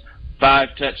 yards, 5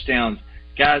 touchdowns.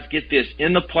 Guys, get this.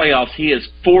 In the playoffs, he is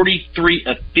 43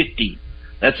 of 50.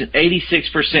 That's an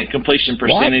 86% completion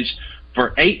percentage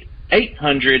for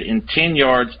 810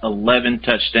 yards, 11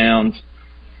 touchdowns.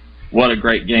 What a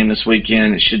great game this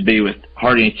weekend it should be with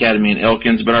Harding Academy and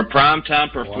Elkins. But our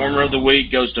primetime performer of the week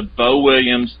goes to Bo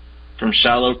Williams from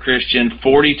Shiloh Christian.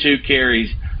 42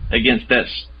 carries against that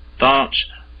staunch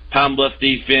Pine Bluff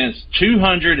defense.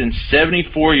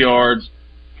 274 yards,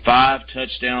 5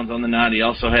 touchdowns on the night. He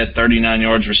also had 39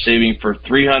 yards receiving for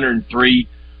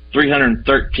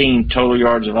 313 total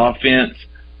yards of offense.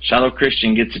 Shiloh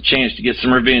Christian gets a chance to get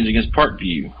some revenge against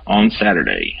Parkview on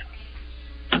Saturday.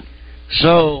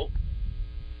 So,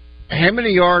 how many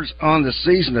yards on the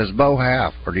season does Bo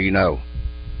have, or do you know?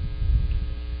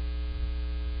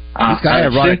 He's got to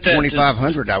have right at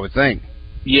 2,500, I would think.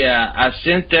 Yeah, I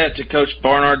sent that to Coach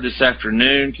Barnard this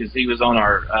afternoon because he was on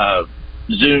our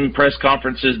Zoom press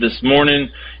conferences this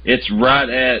morning. It's right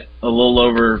at a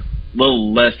little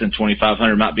less than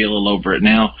 2,500. Might be a little over it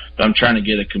now, but I'm trying to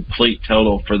get a complete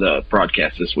total for the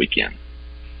broadcast this weekend.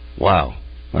 Wow.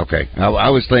 Okay. I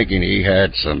was thinking he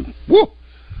had some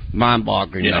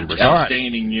mind-boggling numbers.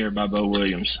 Outstanding year by Bo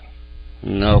Williams.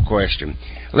 No question.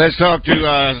 Let's talk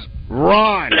to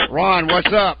Ron. Ron,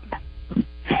 what's up?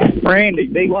 Randy,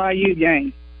 BYU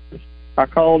game. I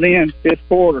called in 5th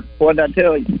quarter. What did I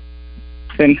tell you?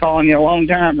 Been calling you a long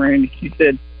time, Randy. You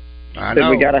said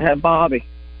we got to have Bobby.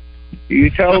 You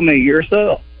told me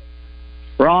yourself,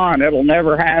 Ron, it'll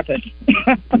never happen.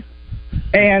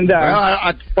 And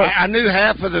I knew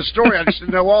half of the story. I just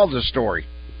didn't know all the story.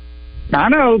 I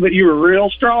know, but you were real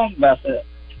strong about that.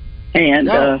 And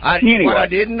anyway, what I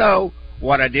didn't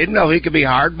know, he could be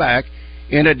hired back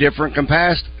in a different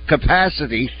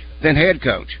capacity than head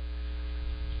coach.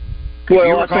 Well,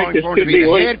 you were I think calling this for him could to be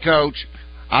be head coach.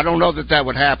 I don't know that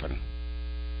would happen.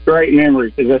 Great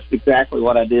memory, because that's exactly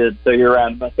what I did. So you're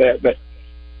right about that. But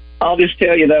I'll just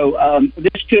tell you, though,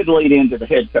 this could lead into the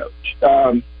head coach.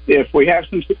 If we have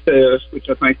some success, which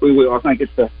I think we will, I think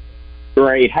it's a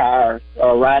great hire.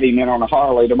 Ride him in on a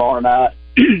Harley tomorrow night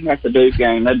at the Duke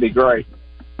game. That'd be great.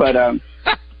 But I'm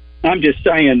just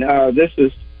saying, this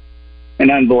is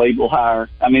an unbelievable hire.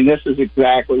 I mean, this is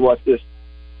exactly what this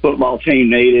football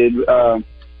team needed.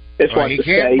 It's what the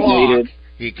state needed.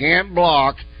 He can't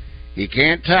block. He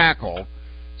can't tackle.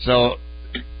 So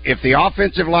if the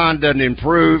offensive line doesn't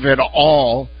improve at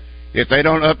all, if they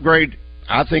don't upgrade,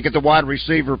 I think at the wide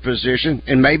receiver position,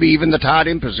 and maybe even the tight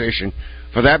end position,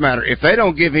 for that matter, if they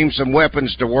don't give him some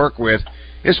weapons to work with,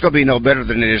 it's going to be no better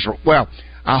than it is. Well,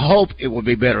 I hope it will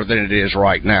be better than it is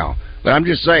right now. But I'm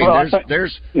just saying,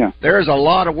 there's a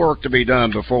lot of work to be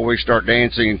done before we start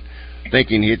dancing,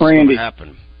 thinking it's going to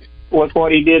happen. With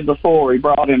what he did before, he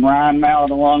brought in Ryan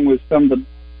Mallett along with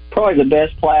probably the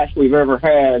best class we've ever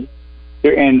had,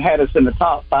 and had us in the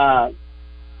top 5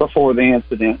 before the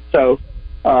incident. So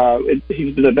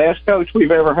he's the best coach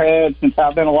we've ever had since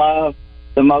I've been alive,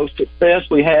 the most success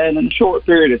we had in a short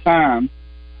period of time,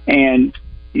 and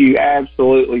you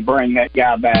absolutely bring that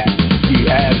guy back. You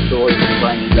absolutely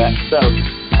bring him back. So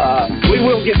we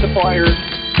will get the players.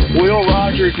 Will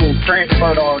Rogers will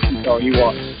transfer to Arkansas. You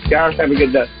watch. Guys, have a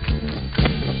good day.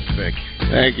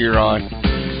 Thank you, Ron.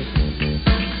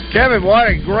 Kevin, what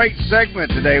a great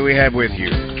segment today we had with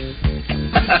you.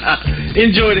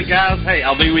 Enjoyed it, guys. Hey,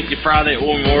 I'll be with you Friday at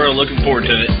War Memorial. Looking forward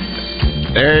to it.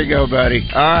 There you go, buddy.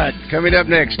 All right, coming up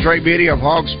next, Trey Beatty of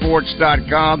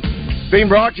hogsports.com. Being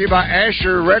brought to you by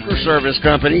Asher Wrecker Service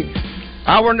Company.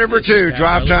 Hour number 2,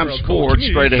 Drive Time Sports,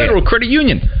 straight ahead. Federal Credit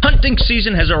Union. Hunting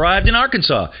season has arrived in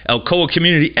Arkansas. Alcoa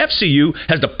Community FCU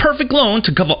has the perfect loan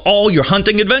to cover all your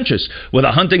hunting adventures, whether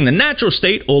hunting the natural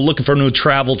state or looking for a new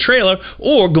travel trailer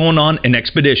or going on an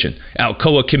expedition.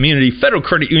 Alcoa Community Federal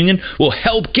Credit Union will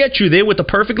help get you there with the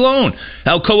perfect loan.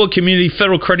 Alcoa Community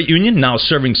Federal Credit Union, now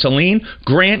serving Saline,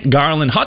 Grant, Garland,